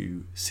BBC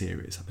Two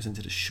series. I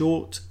presented a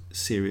short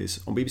series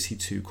on BBC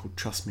Two called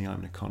Trust Me, I'm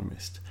an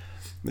Economist.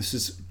 This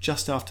was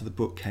just after the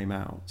book came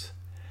out.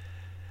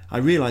 I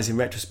realised in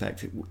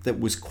retrospect that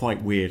was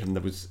quite weird, and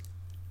there was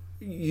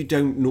you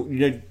don't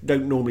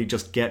normally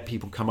just get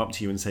people come up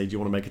to you and say, do you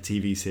want to make a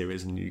TV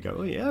series? And you go,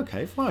 oh yeah,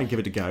 okay, fine, give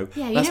it a go.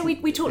 Yeah,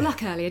 we talked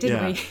luck earlier,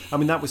 didn't we? I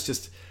mean, that was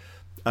just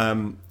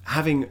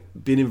having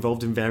been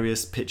involved in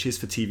various pitches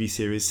for TV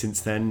series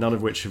since then, none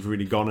of which have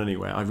really gone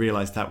anywhere. I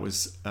realised that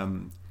was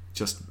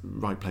just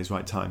right place,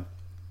 right time.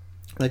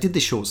 And I did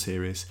this short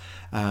series,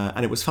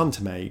 and it was fun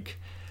to make,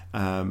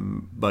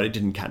 but it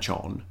didn't catch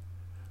on.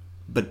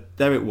 But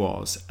there it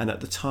was, and at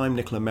the time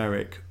Nicola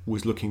Merrick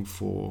was looking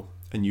for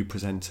a new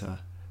presenter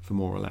for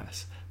More or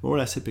Less. More or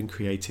Less had been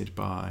created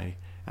by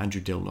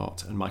Andrew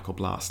Dilnot and Michael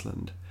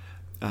Blastland.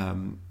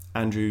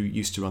 Andrew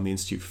used to run the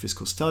Institute for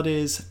Fiscal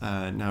Studies,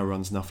 now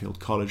runs Nuffield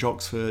College,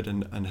 Oxford,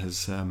 and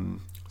has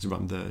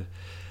run the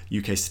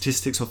UK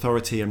Statistics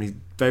Authority. I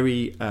mean,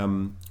 very,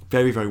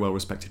 very well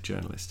respected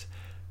journalist.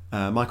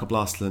 Michael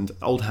Blastland,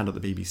 old hand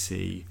at the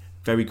BBC,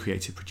 very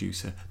creative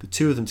producer. The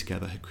two of them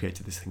together had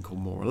created this thing called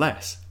More or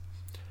Less.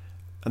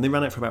 And they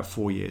ran it for about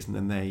 4 years, and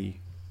then they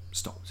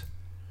stopped.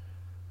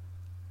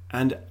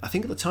 And I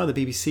think at the time the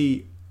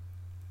BBC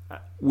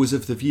was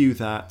of the view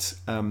that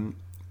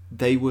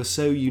they were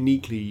so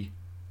uniquely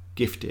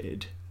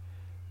gifted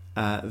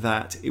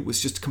that it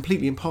was just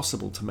completely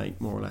impossible to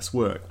make More or Less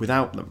work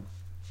without them.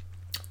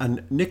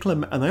 And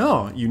they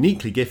are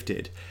uniquely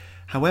gifted.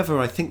 However,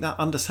 I think that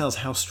undersells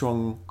how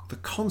strong the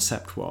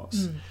concept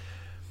was.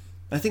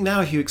 I think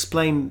now if you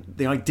explain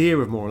the idea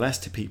of More or Less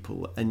to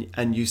people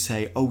and you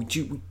say, oh,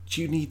 do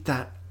you need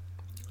that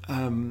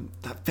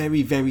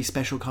very, very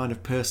special kind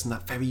of person,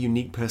 that very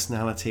unique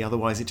personality,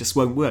 otherwise it just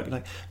won't work. You're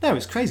like, no,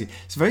 it's crazy.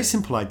 It's a very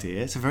simple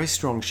idea. It's a very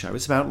strong show.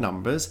 It's about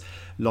numbers.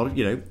 A lot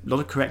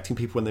of correcting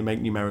people when they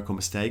make numerical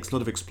mistakes. A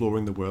lot of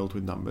exploring the world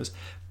with numbers.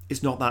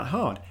 It's not that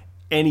hard.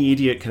 Any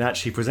idiot can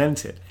actually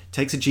present it. It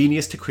takes a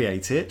genius to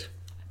create it.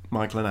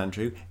 Michael and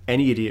Andrew.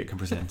 Any idiot can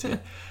present it.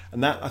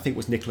 And that, I think,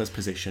 was Nicola's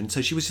position.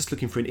 So she was just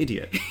looking for an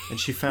idiot. And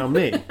she found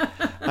me.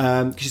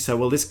 She said,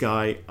 well, this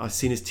guy, I've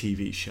seen his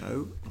TV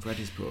show. I've read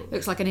his book.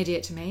 Looks like an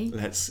idiot to me.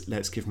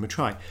 Let's give him a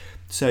try.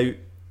 So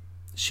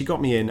she got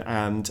me in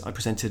and I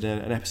presented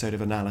an episode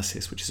of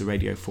Analysis, which is a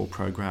Radio 4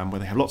 programme where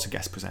they have lots of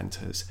guest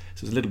presenters. So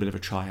it was a little bit of a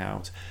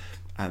tryout.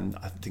 And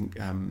I think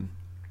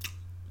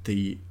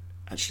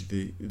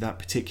that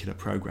particular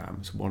programme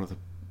is one of the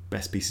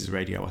best pieces of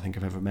radio I think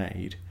I've ever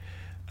made.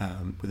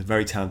 with a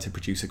very talented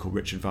producer called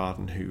Richard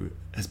Varden, who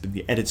has been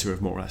the editor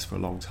of More or Less for a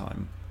long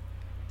time.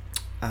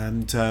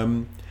 And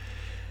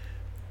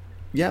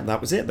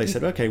that was it. They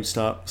said, okay, we'll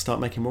start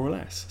making More or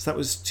Less. So that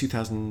was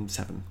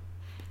 2007.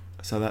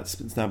 So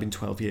it's now been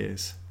 12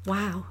 years.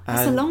 Wow,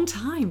 that's a long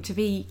time to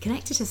be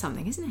connected to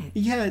something, isn't it?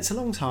 Yeah, it's a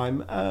long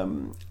time.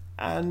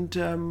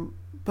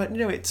 But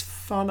it's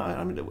fun.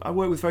 I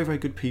work with very, very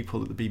good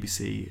people at the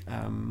BBC.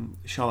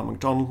 Charlotte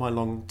MacDonald, my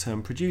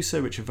long-term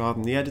producer, Richard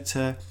Varden, the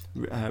editor,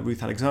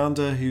 Ruth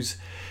Alexander, who's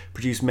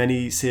produced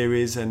many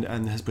series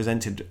and has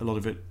presented a lot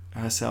of it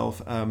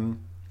herself,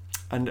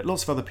 and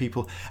lots of other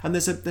people. And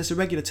there's a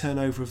regular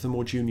turnover of the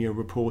more junior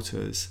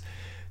reporters.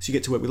 So you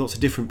get to work with lots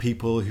of different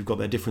people who've got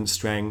their different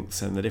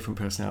strengths and their different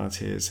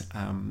personalities,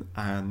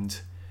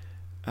 and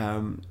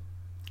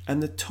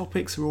the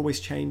topics are always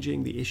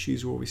changing, the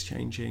issues are always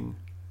changing.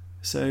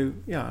 So,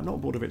 yeah, I'm not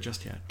bored of it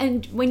just yet.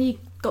 And when you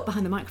got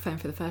behind the microphone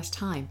for the first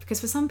time, because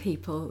for some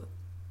people,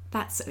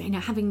 that's,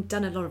 having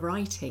done a lot of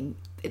writing,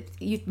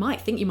 you might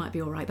think you might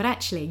be all right, but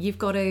actually you've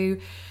got to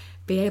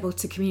be able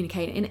to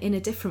communicate in a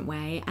different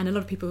way. And a lot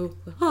of people,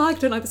 I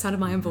don't like the sound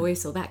of my own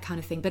voice or that kind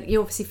of thing. But you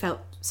obviously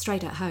felt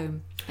straight at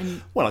home.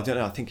 And well, I don't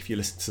know. I think if you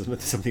listen to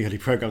some of the early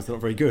programmes, they're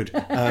not very good.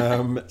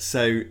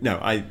 So,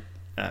 no,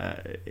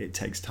 it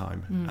takes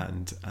time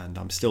and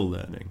I'm still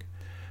learning.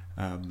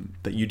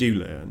 But you do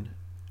learn.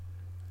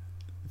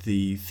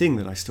 The thing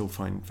that I still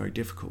find very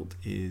difficult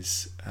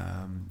is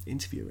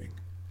interviewing.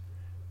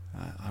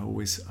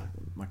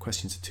 My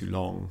questions are too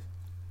long,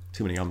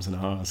 too many ums and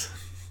ahs.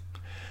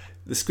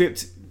 The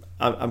script,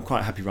 I'm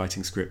quite happy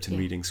writing script and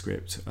reading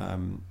script,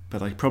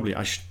 but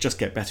I should just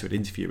get better at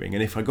interviewing.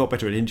 And if I got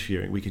better at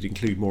interviewing, we could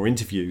include more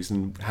interviews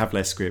and have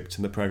less script,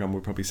 and the programme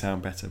would probably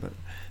sound better. But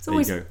it's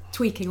always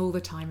tweaking all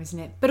the time, isn't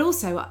it? But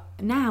also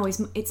now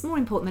it's more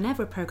important than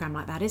ever, a programme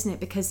like that, isn't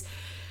it? Because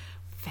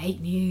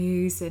fake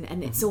news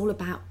and it's all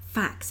about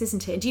facts,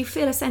 isn't it? And do you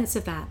feel a sense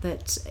of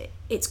that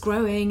it's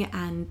growing,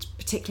 and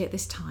particularly at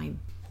this time?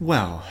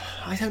 Well,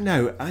 I don't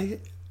know.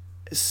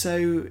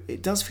 So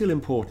it does feel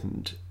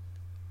important.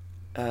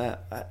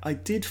 I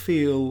did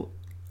feel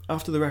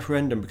after the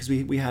referendum, because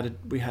we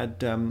had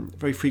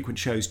very frequent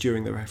shows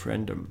during the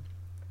referendum.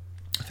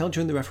 I felt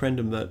during the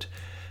referendum that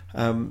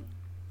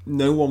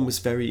no one was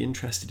very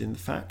interested in the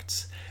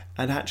facts,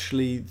 and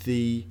actually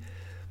the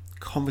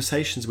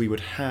conversations we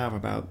would have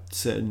about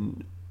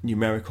certain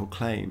numerical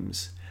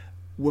claims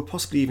were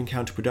possibly even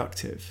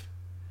counterproductive.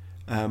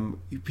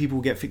 People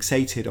would get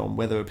fixated on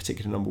whether a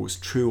particular number was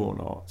true or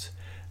not,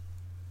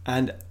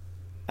 and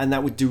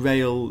that would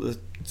derail the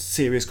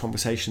serious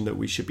conversation that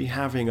we should be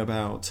having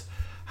about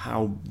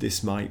how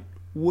this might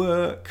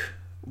work,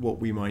 what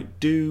we might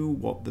do,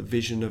 what the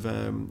vision of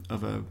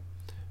a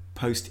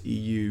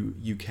post-EU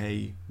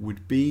UK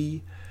would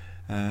be,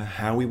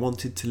 how we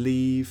wanted to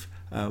leave,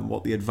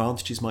 what the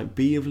advantages might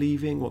be of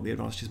leaving, what the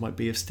advantages might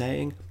be of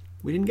staying.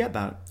 We didn't get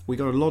that. We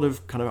got a lot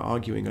of kind of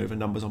arguing over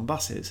numbers on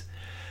buses.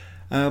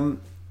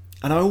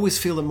 And I always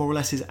feel that More or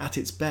Less is at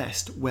its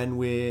best when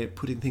we're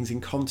putting things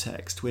in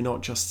context. We're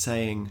not just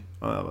saying,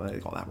 oh, they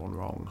got that one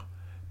wrong,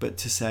 but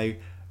to say,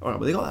 all right,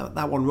 well, they got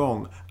that one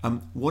wrong.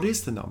 What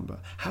is the number?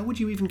 How would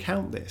you even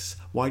count this?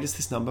 Why does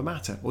this number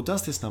matter? Or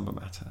does this number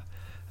matter?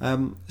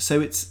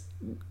 So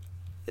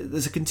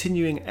there's a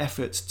continuing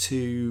effort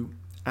to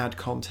add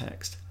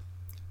context.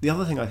 The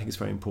other thing I think is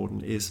very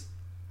important is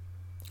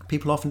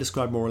people often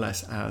describe More or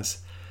Less as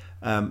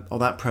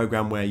that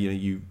programme where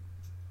you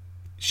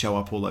show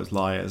up all those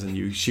liars and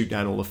you shoot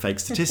down all the fake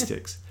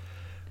statistics.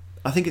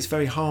 I think it's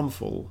very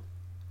harmful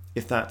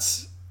if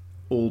that's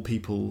all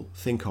people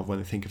think of when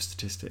they think of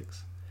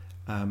statistics.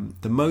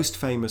 The most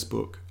famous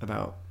book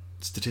about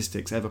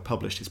statistics ever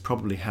published is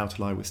probably How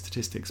to Lie with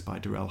Statistics by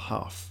Darrell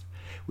Huff,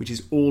 which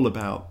is all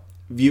about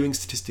viewing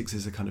statistics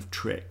as a kind of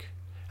trick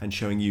and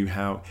showing you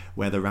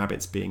where the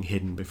rabbit's being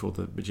hidden before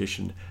the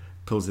magician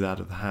pulls it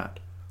out of the hat.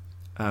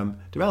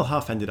 Darrell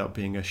Huff ended up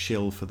being a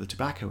shill for the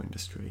tobacco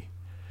industry,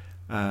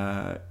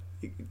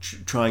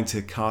 trying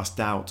to cast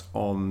doubt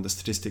on the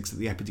statistics that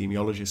the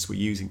epidemiologists were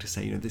using to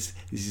say, this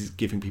is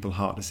giving people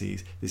heart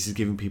disease, this is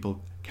giving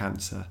people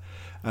cancer.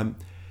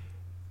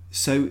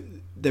 So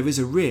there is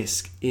a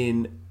risk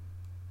in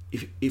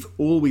if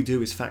all we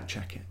do is fact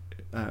check it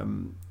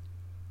and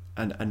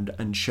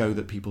show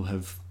that people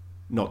have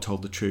not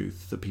told the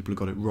truth, that people have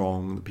got it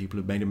wrong, that people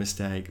have made a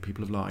mistake,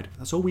 people have lied. If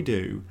that's all we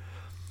do,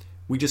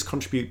 we just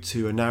contribute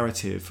to a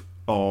narrative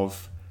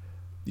of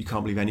you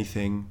can't believe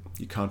anything,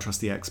 you can't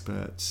trust the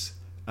experts,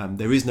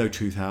 there is no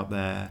truth out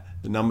there,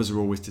 the numbers are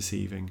always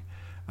deceiving.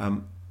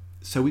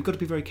 So we've got to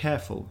be very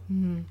careful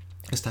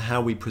as to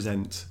how we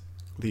present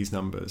these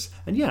numbers.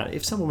 And yeah,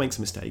 if someone makes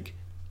a mistake,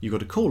 you've got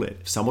to call it.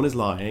 If someone is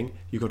lying,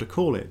 you've got to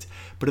call it.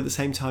 But at the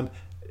same time,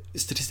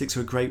 statistics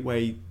are a great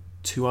way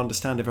to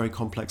understand a very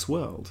complex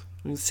world.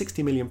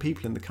 60 million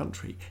people in the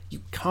country.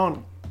 You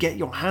can't get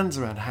your hands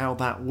around how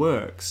that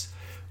works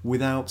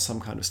without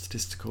some kind of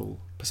statistical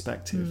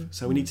perspective.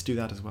 So we need to do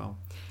that as well.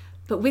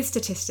 But with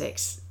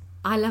statistics,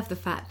 I love the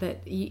fact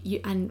that you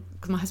and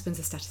my husband's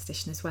a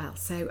statistician as well,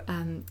 so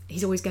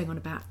he's always going on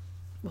about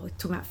well, we're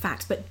talking about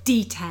facts, but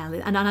detail.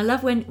 And I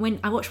love when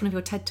I watch one of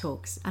your TED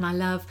Talks, and I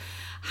love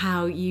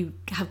how you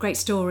have great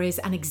stories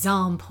and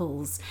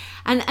examples,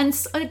 and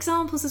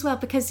examples as well,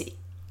 because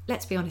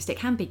let's be honest, it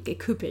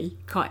could be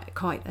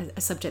quite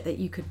a subject that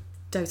you could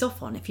doze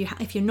off on if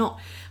you're not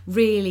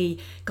really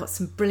got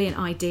some brilliant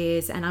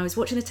ideas. And I was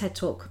watching a TED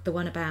Talk, the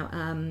one about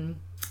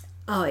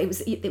it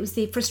was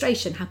the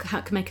frustration, how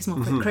it can make us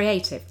more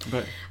creative,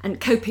 right, and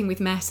coping with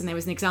mess. And there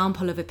was an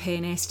example of a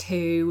pianist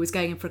who was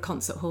going in for a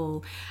concert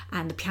hall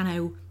and the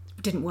piano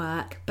didn't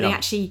work,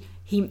 but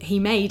he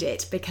made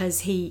it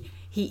because he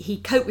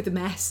coped with the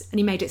mess and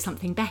he made it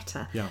something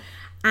better.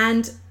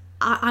 And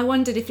I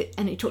wondered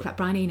and he talked about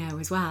Brian Eno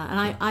as well,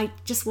 and I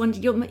just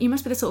wondered, you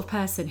must be the sort of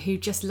person who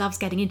just loves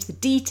getting into the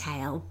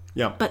detail,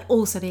 but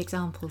also the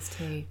examples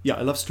too.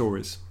 I love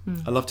stories.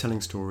 I love telling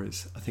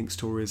stories. I think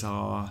stories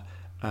are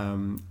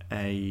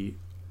they're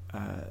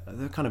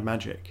kind of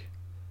magic.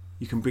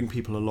 You can bring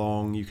people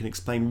along, you can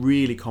explain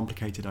really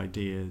complicated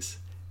ideas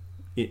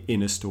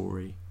in a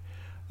story,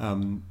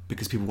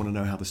 because people want to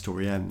know how the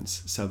story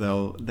ends,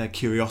 so their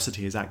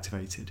curiosity is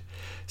activated.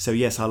 So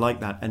yes, I like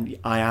that, and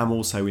I am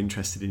also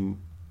interested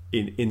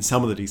in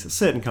some of the details.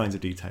 Certain kinds of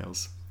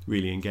details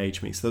really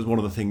engage me. So that's one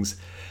of the things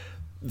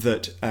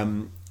that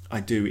I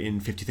do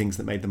in 50 Things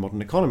That Made the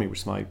Modern Economy,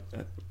 which is my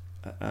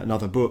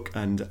another book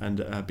and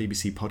a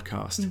BBC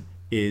podcast,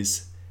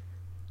 is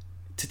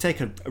to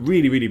take a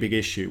really, really big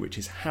issue, which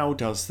is how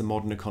does the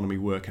modern economy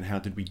work and how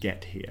did we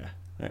get here?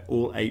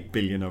 All 8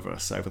 billion of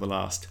us over the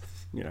last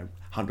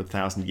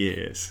 100,000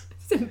 years.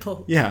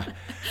 Simple. Yeah.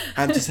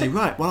 And to say,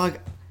 right, well,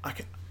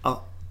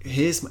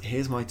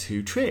 here's my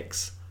 2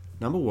 tricks.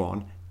 Number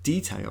 1,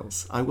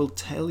 details. I will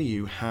tell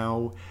you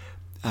how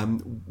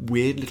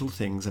weird little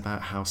things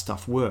about how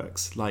stuff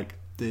works, like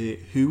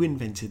who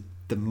invented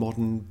the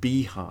modern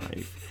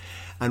beehive,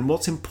 and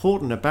what's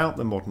important about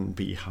the modern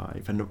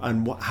beehive,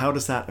 and how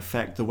does that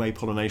affect the way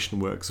pollination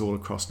works all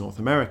across North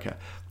America,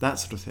 that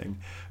sort of thing.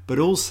 But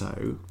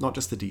also, not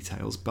just the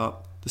details,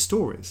 but the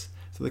stories.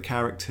 So the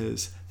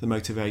characters, the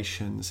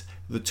motivations,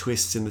 the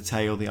twists in the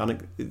tale, the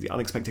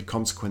unexpected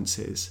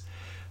consequences.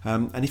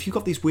 And if you've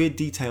got these weird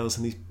details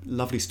and these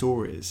lovely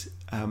stories,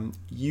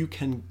 you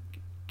can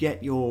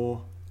get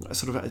your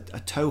sort of a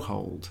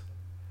toehold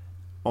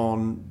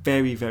on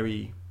very,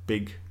 very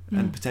big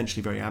and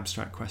potentially very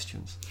abstract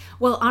questions.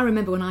 Well, I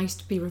remember when I used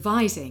to be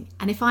revising,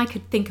 and if I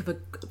could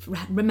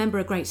remember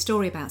a great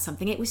story about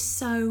something, it was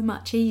so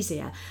much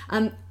easier.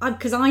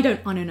 Because I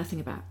know nothing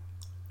about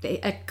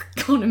the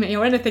economy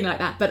or anything like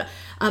that, but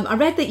I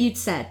read that you'd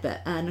said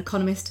that an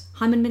economist,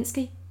 Hyman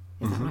Minsky,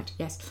 is that right?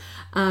 Yes.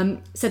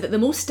 Said that the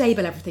more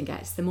stable everything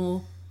gets, the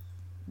more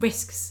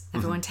risks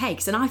everyone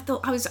takes. And I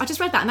thought I just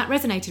read that, and that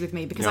resonated with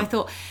me, because I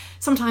thought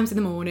sometimes in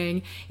the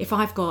morning, if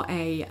I've got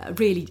a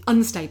really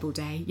unstable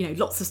day,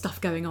 lots of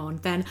stuff going on,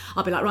 then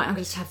I'll be like, right, I'm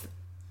going to have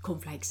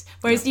cornflakes.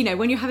 Whereas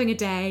when you're having a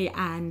day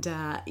and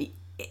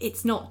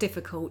it's not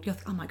difficult,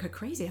 I might go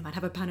crazy, I might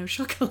have a pan au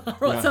chocolat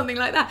or something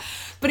like that.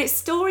 But it's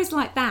stories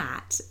like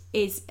that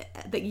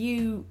that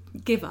you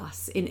give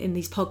us in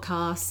these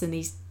podcasts and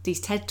these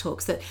TED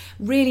Talks that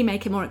really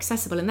make it more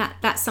accessible, and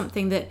that's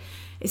something that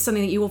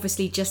you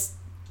obviously just,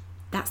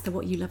 that's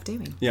what you love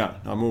doing. Yeah,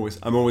 I'm always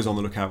on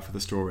the lookout for the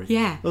story.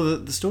 Yeah. Well,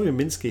 the story of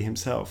Minsky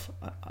himself,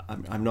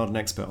 I'm not an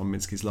expert on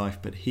Minsky's life,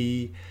 but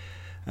he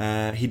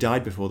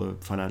died before the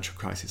financial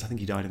crisis. I think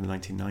he died in the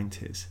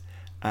 1990s,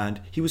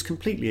 and he was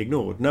completely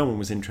ignored. No one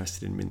was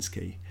interested in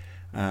Minsky.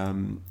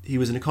 He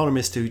was an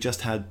economist who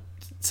just had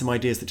some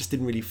ideas that just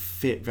didn't really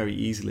fit very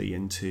easily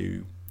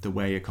into the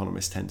way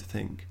economists tend to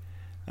think.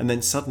 And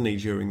then suddenly,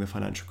 during the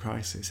financial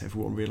crisis,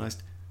 everyone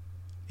realised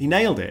he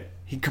nailed it.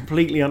 He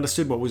completely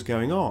understood what was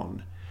going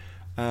on,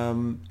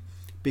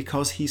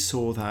 because he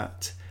saw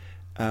that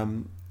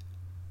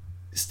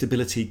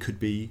stability could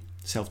be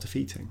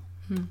self-defeating.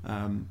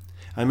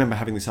 I remember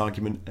having this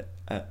argument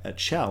at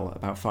Shell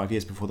about 5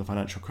 years before the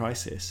financial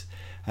crisis,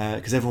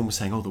 because everyone was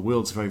saying, the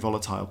world's a very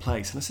volatile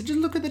place. And I said, just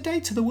look at the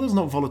data. The world's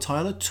not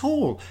volatile at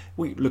all.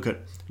 We look at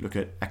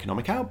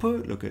economic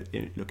output, look at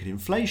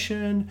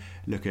inflation,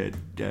 look at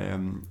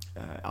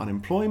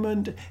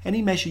unemployment,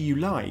 any measure you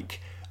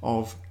like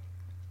of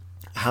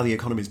how the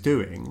economy is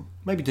doing,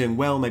 maybe doing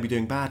well, maybe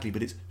doing badly,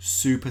 but it's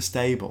super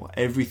stable.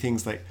 Everything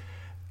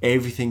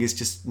is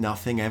just,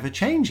 nothing ever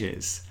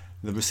changes.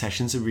 The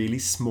recessions are really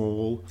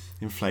small,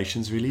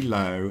 inflation's really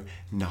low,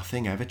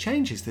 nothing ever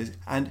changes.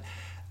 And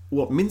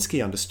what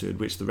Minsky understood,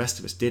 which the rest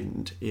of us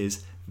didn't,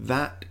 is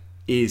that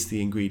is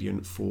the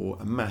ingredient for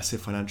a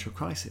massive financial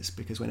crisis,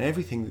 because when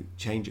everything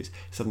changes,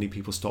 suddenly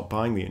people stop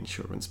buying the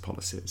insurance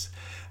policies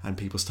and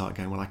people start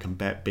going, well, I can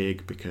bet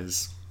big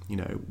because,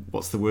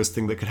 what's the worst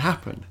thing that could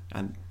happen?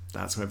 And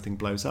that's where everything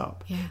blows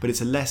up. Yeah. But it's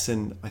a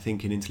lesson, I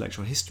think, in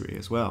intellectual history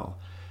as well.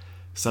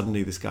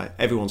 Suddenly this guy,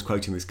 everyone's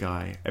quoting this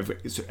guy,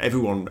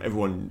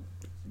 everyone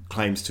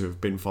claims to have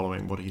been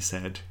following what he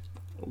said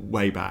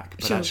way back,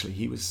 but actually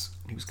he was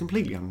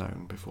completely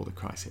unknown before the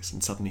crisis,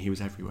 and suddenly he was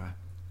everywhere.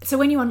 So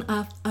when you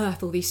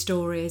unearth all these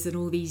stories and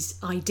all these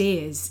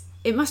ideas,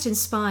 it must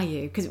inspire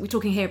you, because we're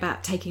talking here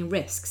about taking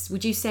risks.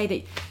 Would you say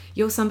that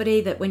you're somebody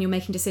that when you're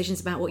making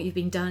decisions about what you've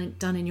been done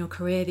in your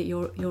career, that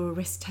you're a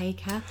risk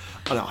taker?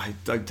 Oh, no, I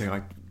don't think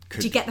I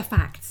could. Do you get the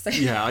facts?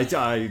 Yeah, I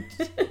don't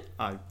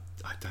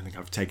think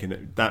I've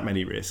taken that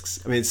many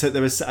risks. I mean, so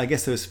there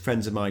was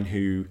friends of mine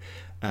who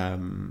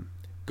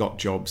got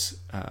jobs,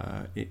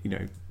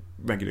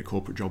 regular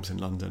corporate jobs in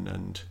London,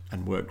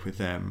 and worked with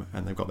them,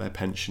 and they've got their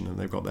pension and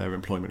they've got their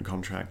employment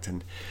contract,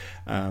 and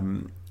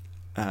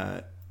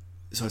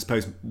so I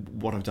suppose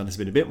what I've done has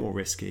been a bit more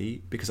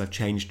risky because I've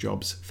changed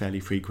jobs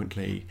fairly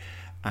frequently,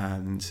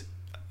 and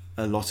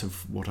a lot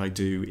of what I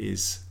do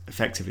is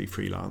effectively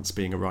freelance,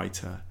 being a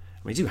writer.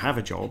 I mean, I do have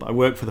a job. I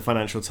work for the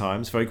Financial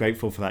Times, very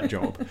grateful for that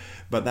job,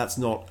 but that's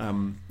not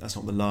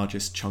the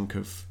largest chunk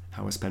of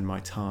how I spend my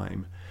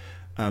time.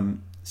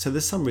 So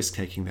there's some risk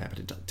taking there,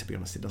 but to be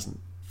honest, it doesn't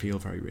feel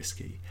very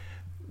risky.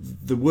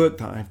 The work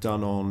that I've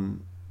done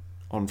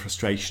on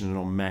frustration and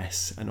on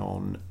mess and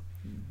on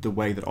the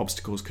way that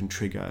obstacles can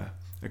trigger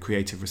a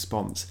creative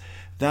response,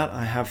 that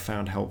I have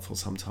found helpful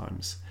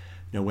sometimes.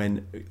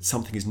 When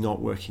something is not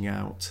working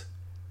out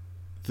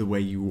the way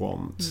you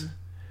want,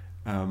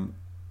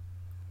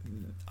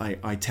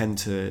 I tend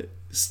to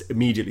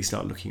immediately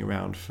start looking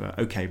around for,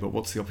 okay, but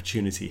what's the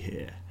opportunity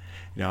here?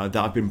 That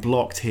I've been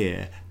blocked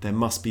here. There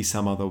must be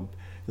some other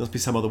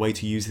way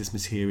to use this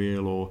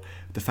material, or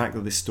the fact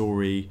that this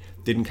story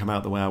didn't come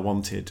out the way I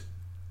wanted.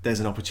 There's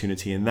an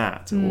opportunity in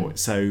that.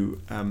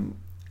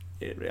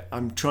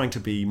 I'm trying to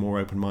be more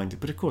open-minded,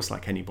 but of course,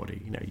 like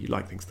anybody, you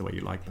like things the way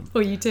you like them.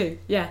 Well, you do,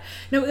 yeah.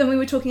 No, and we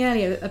were talking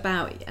earlier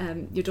about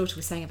your daughter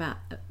was saying about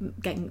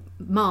getting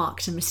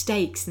marked and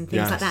mistakes and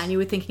things like that, and you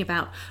were thinking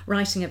about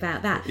writing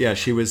about that. Yeah,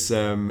 she was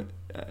saying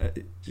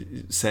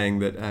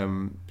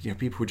that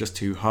people were just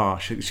too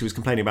harsh. She was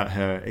complaining about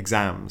her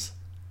exams,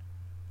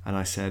 and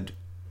I said,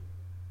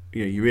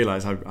 you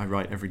realise I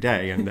write every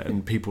day,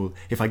 and people,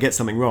 if I get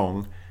something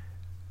wrong,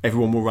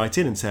 everyone will write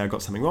in and say I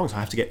got something wrong, so I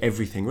have to get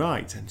everything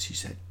right. And she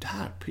said,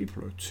 Dad,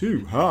 people are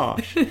too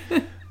harsh.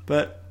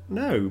 But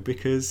no,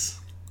 because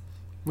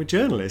we're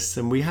journalists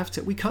and we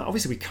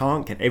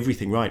can't get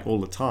everything right all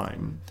the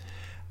time.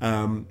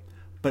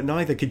 But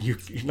neither can you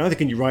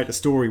write a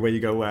story where you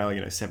go, well,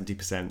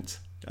 70%,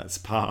 that's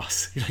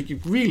pass. You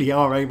really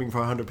are aiming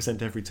for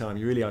 100% every time.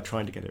 You really are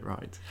trying to get it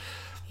right.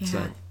 Yeah.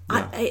 So,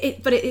 yeah.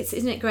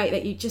 Isn't it great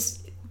that you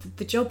just,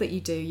 the job that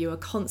you do, you are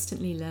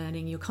constantly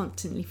learning, you're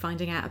constantly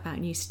finding out about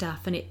new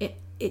stuff, and it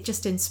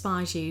just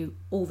inspires you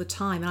all the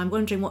time. And I'm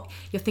wondering what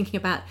you're thinking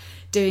about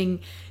doing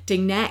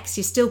next.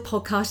 You're still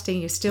podcasting,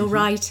 you're still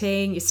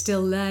writing, you're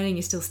still learning,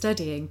 you're still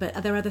studying, but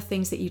are there other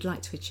things that you'd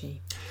like to achieve?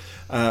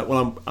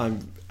 Well, I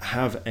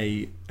have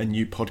a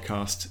new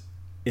podcast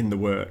in the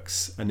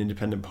works, an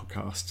independent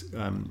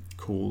podcast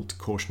called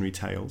Cautionary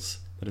Tales.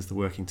 That is the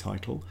working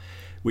title,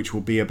 which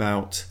will be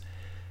about,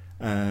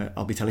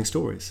 I'll be telling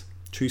stories.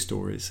 True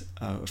stories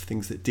of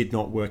things that did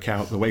not work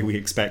out the way we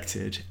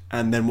expected,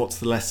 and then what's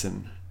the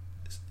lesson?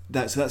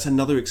 That's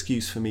another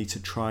excuse for me to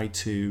try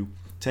to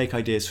take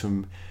ideas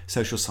from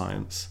social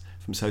science,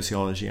 from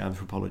sociology,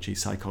 anthropology,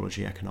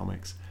 psychology,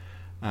 economics,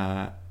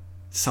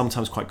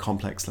 sometimes quite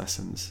complex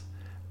lessons,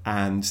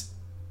 and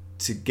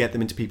to get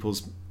them into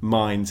people's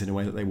minds in a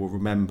way that they will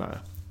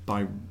remember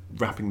by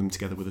wrapping them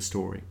together with a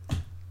story.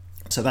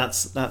 So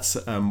that's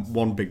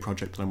one big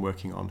project that I'm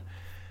working on.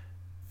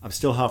 I'm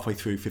still halfway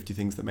through 50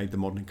 Things That Made the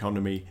Modern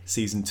Economy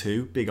Season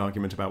 2. Big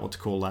argument about what to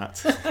call that.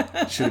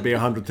 Should it be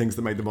 100 Things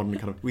That Made the Modern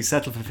Economy? We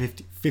settled for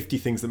 50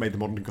 Things That Made the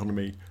Modern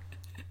Economy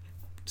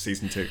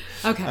Season 2.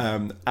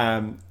 Okay.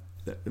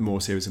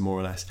 More serious and more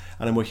or less.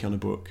 And I'm working on a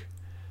book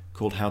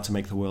called How to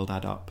Make the World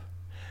Add Up.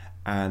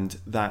 And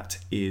that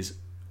is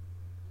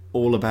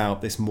all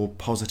about this more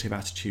positive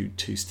attitude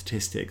to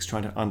statistics,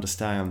 trying to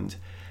understand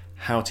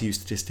how to use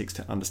statistics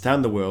to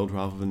understand the world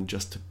rather than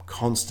just to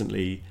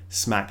constantly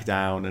smack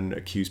down and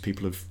accuse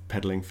people of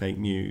peddling fake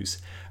news.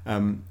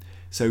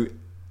 So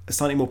a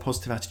slightly more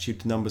positive attitude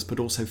to numbers, but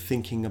also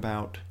thinking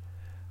about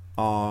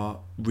our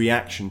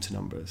reaction to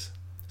numbers.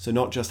 So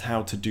not just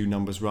how to do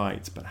numbers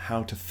right, but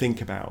how to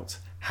think about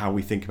how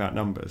we think about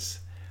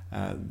numbers.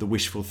 The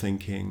wishful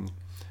thinking,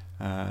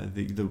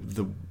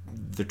 the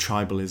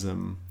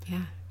tribalism,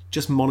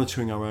 just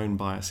monitoring our own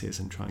biases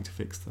and trying to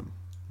fix them.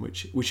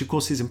 Which of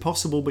course is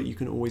impossible, but you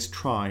can always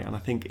try, and I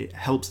think it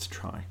helps to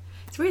try.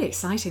 It's really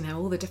exciting now,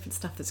 all the different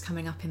stuff that's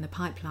coming up in the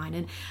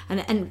pipeline,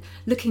 and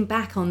looking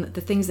back on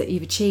the things that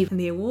you've achieved and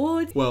the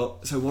awards. Well,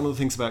 so one of the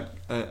things about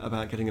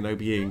getting an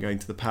OBE and going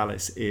to the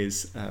Palace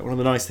is one of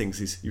the nice things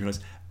is you realise,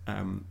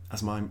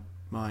 as my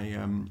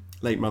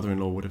late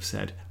mother-in-law would have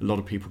said, a lot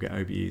of people get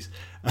OBEs.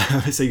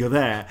 So you're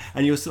there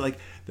and you're still like,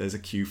 there's a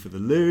queue for the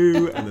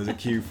loo and there's a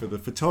queue for the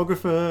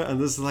photographer and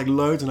there's like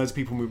loads and loads of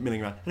people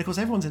milling around. And of course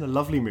everyone's in a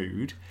lovely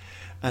mood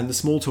and the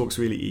small talk's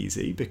really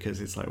easy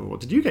because it's like, well, what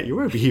did you get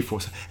your OBE for?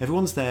 So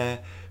everyone's there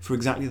for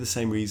exactly the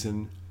same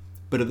reason,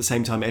 but at the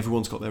same time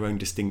everyone's got their own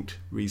distinct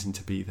reason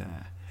to be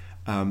there.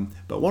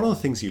 But one of the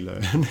things you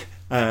learn,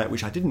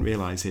 which I didn't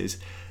realise, is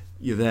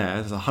you're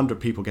there's 100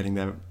 people getting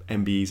their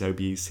MBEs,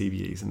 OBEs,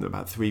 CBEs, and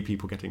about 3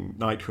 people getting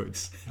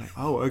knighthoods. Like,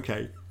 oh,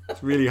 okay.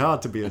 It's really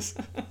hard to be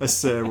a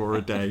sir or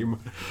a dame.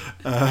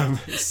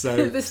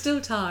 So there's still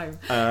time.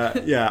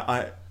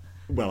 I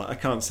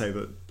can't say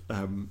that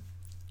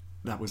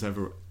that was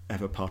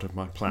ever part of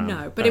my plan.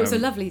 No, but it was a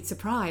lovely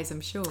surprise,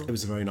 I'm sure. It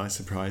was a very nice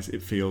surprise.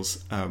 It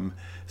feels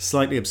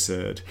slightly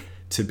absurd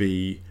to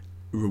be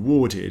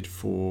rewarded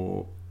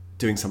for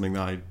doing something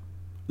that I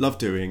love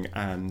doing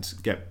and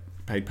get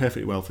paid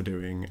perfectly well for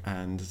doing,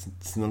 and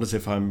it's not as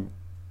if I'm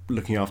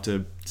looking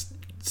after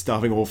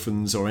starving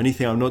orphans or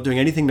anything. I'm not doing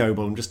anything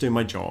noble. I'm just doing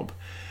my job,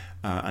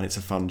 and it's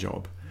a fun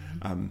job.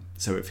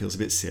 So it feels a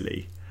bit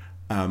silly,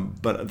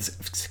 but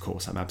of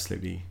course I'm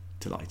absolutely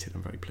delighted.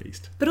 I'm very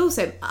pleased. But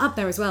also up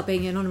there as well,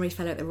 being an honorary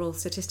fellow at the Royal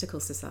Statistical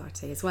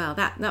Society as well.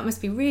 That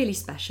must be really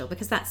special,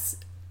 because that's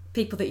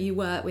people that you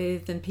work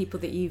with and people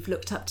that you've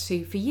looked up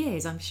to for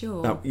years, I'm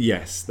sure.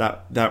 Yes,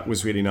 that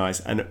was really nice.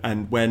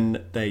 And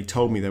when they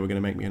told me they were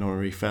going to make me an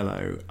honorary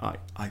fellow,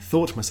 I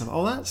thought to myself,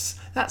 oh,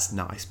 that's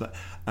nice. But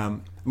I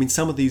mean,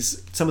 some of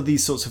these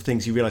sorts of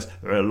things, you realise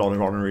there are a lot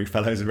of honorary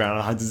fellows around.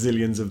 I had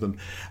zillions of them,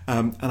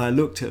 and I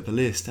looked at the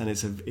list, and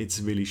it's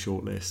a really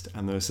short list,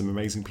 and there are some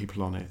amazing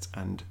people on it.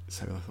 And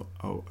so I thought,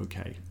 oh,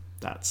 okay,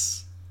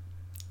 that's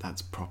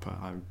proper.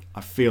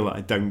 I feel that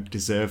I don't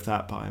deserve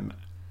that, but I'm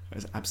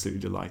absolutely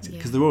delighted,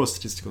 because the Royal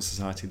Statistical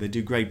Society, they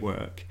do great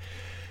work.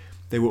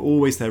 They were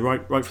always there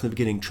right from the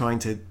beginning, trying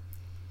to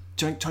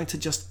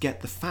just get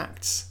the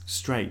facts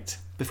straight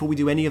before we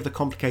do any of the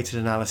complicated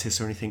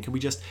analysis or anything. Can we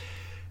just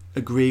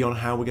agree on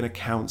how we're going to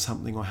count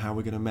something or how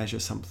we're going to measure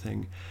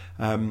something?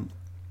 And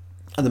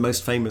the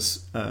most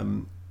famous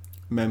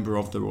member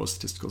of the Royal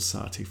Statistical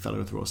Society, fellow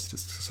of the Royal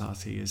Statistical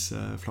Society, is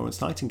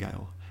Florence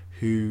Nightingale,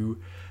 who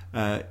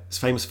is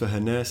famous for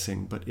her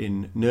nursing, but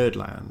in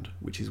Nerdland,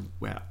 which is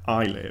where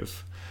I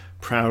live,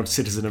 proud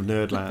citizen of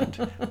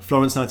Nerdland,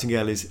 Florence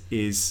Nightingale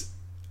is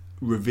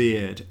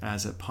revered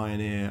as a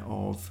pioneer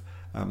of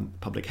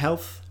public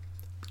health,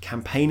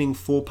 campaigning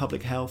for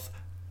public health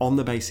on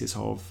the basis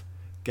of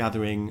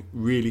gathering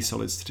really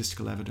solid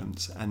statistical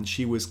evidence. And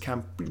she was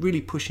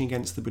really pushing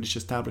against the British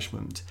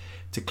establishment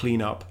to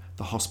clean up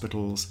the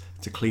hospitals,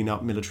 to clean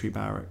up military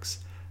barracks,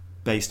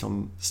 based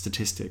on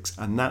statistics.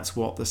 And that's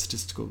what the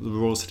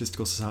Royal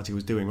Statistical Society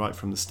was doing right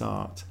from the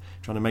start,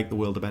 trying to make the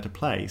world a better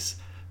place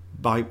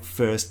by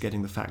first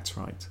getting the facts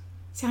right.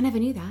 See, I never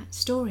knew that.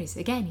 Stories,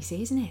 again, you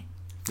see, isn't it?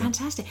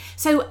 Fantastic.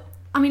 So,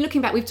 I mean,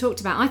 looking back, we've talked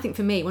about, I think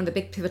for me, one of the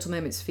big pivotal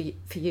moments for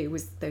you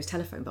was those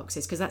telephone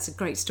boxes, because that's a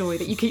great story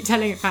that you keep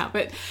telling about,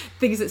 but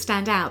things that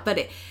stand out.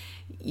 But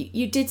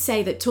you did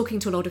say that talking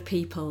to a lot of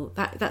people,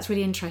 that's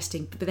really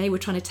interesting, but they were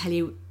trying to tell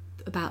you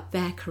about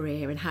their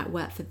career and how it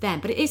worked for them.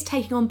 But it is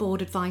taking on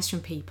board advice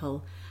from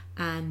people,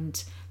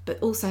 but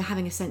also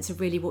having a sense of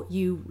really what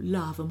you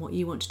love and what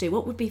you want to do.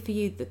 What would be for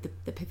you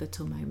the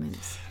pivotal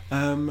moments?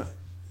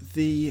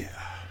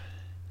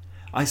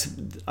 I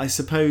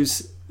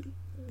suppose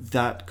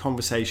that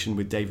conversation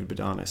with David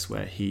Bodanis,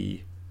 where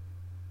he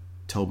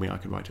told me I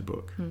could write a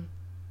book,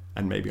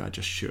 and maybe I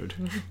just should.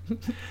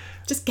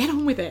 Just get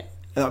on with it.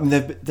 I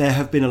mean, there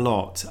have been a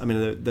lot. I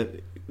mean,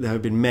 there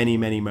have been many,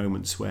 many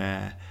moments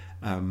where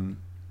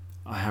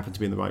I happened to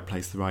be in the right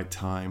place at the right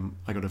time.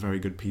 I got a very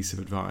good piece of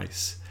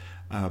advice.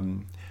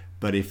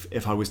 But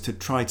if I was to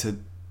try to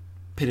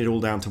pin it all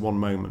down to one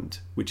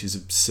moment, which is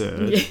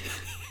absurd. Yeah.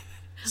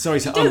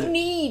 Sorry to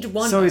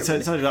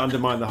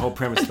undermine the whole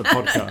premise of the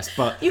podcast,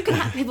 but you can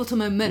have pivotal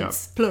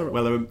moments, plural.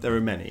 Well, there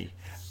are many,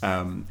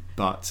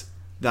 but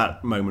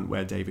that moment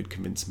where David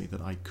convinced me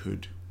that I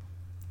could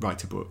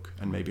write a book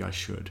and maybe I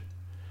should,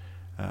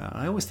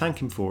 I always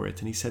thank him for it,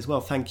 and he says,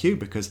 "Well, thank you,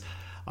 because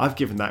I've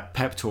given that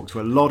pep talk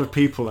to a lot of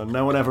people, and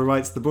no one ever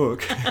writes the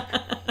book."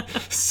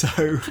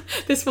 So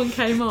this one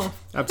came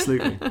off.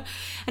 Absolutely.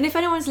 And if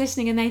anyone's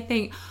listening and they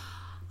think,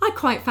 I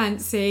quite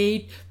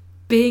fancy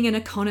being an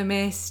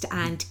economist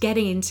and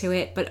getting into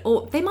it,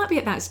 or they might be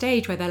at that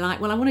stage where they're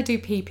like, well, I want to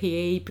do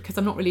PPE because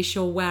I'm not really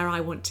sure where I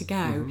want to go.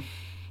 Mm-hmm.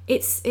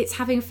 It's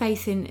having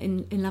faith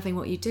in loving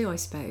what you do, I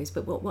suppose.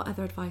 But what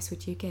other advice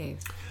would you give?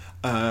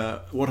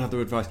 What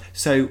other advice?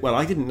 So, well,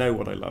 I didn't know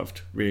what I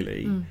loved,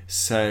 really.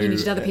 So you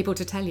needed other people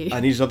to tell you. I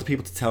needed other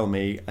people to tell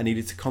me. I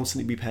needed to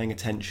constantly be paying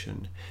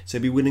attention. So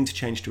be willing to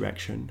change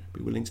direction,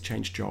 be willing to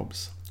change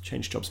jobs.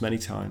 Changed jobs many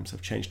times.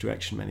 I've changed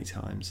direction many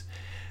times.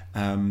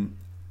 And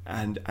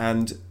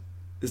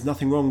there's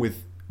nothing wrong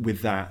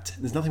with that.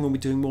 There's nothing wrong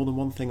with doing more than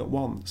one thing at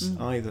once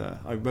either.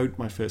 I wrote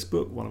my first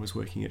book while I was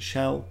working at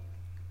Shell.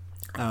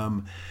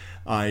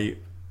 I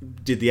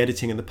did the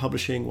editing and the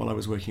publishing while I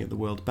was working at the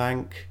World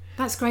Bank.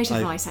 That's great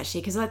advice,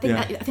 actually, because I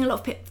think a lot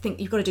of people think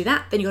you've got to do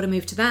that, then you've got to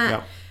move to that.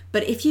 Yeah.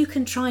 But if you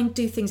can try and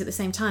do things at the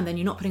same time, then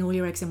you're not putting all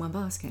your eggs in one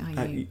basket,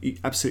 are you?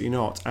 Absolutely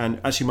not.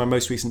 And actually, my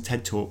most recent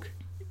TED Talk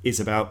is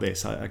about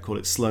this. I call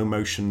it slow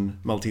motion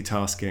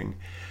multitasking.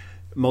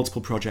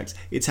 Multiple projects.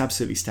 It's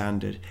absolutely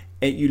standard.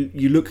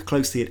 You look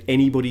closely at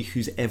anybody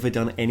who's ever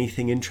done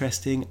anything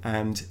interesting,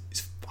 and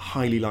it's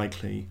highly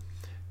likely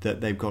that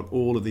they've got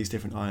all of these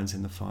different irons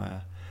in the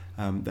fire.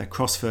 they're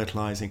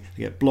cross-fertilizing,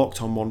 they get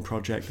blocked on one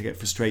project, they get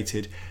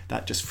frustrated,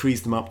 that just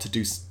frees them up to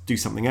do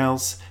something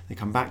else. They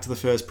come back to the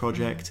first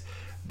project,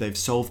 they've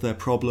solved their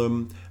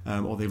problem,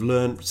 or they've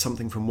learned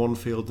something from one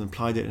field and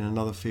applied it in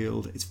another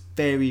field. It's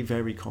very,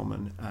 very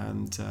common,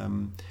 and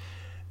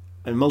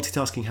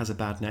multitasking has a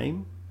bad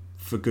name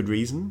for good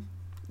reason.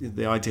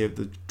 The idea of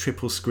the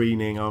triple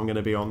screening, I'm going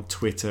to be on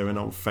Twitter and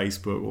on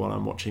Facebook while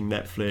I'm watching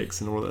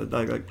Netflix and all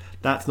that,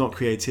 that's not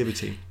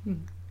creativity.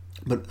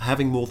 But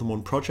having more than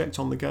one project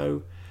on the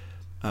go,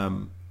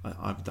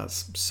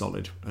 that's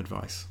solid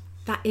advice.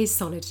 That is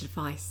solid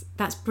advice.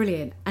 That's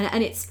brilliant.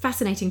 And it's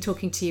fascinating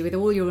talking to you with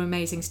all your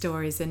amazing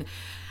stories and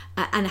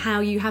how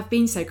you have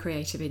been so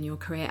creative in your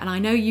career. And I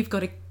know you've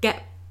got to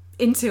get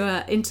into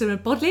a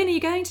Bodleian. Are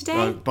you going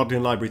today?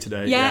 Bodleian Library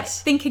today, yeah,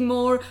 yes. Thinking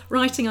more,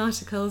 writing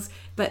articles.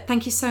 But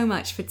thank you so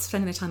much for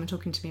spending the time and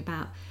talking to me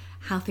about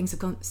how things have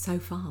gone so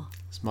far.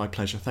 It's my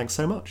pleasure. Thanks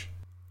so much.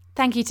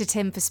 Thank you to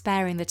Tim for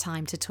sparing the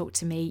time to talk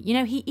to me. You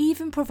know, he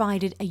even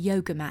provided a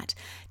yoga mat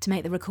to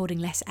make the recording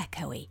less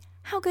echoey.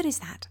 How good is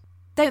that?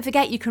 Don't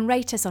forget you can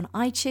rate us on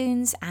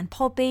iTunes and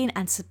Podbean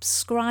and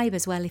subscribe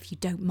as well if you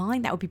don't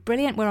mind. That would be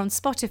brilliant. We're on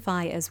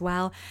Spotify as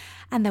well.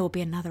 And there will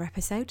be another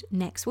episode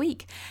next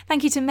week.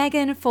 Thank you to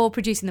Megan for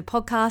producing the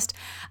podcast.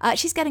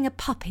 She's getting a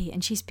puppy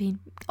and she's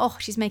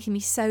making me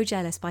so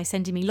jealous by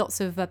sending me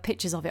lots of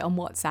pictures of it on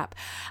WhatsApp.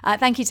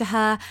 Thank you to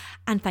her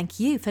and thank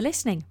you for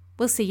listening.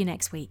 We'll see you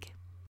next week.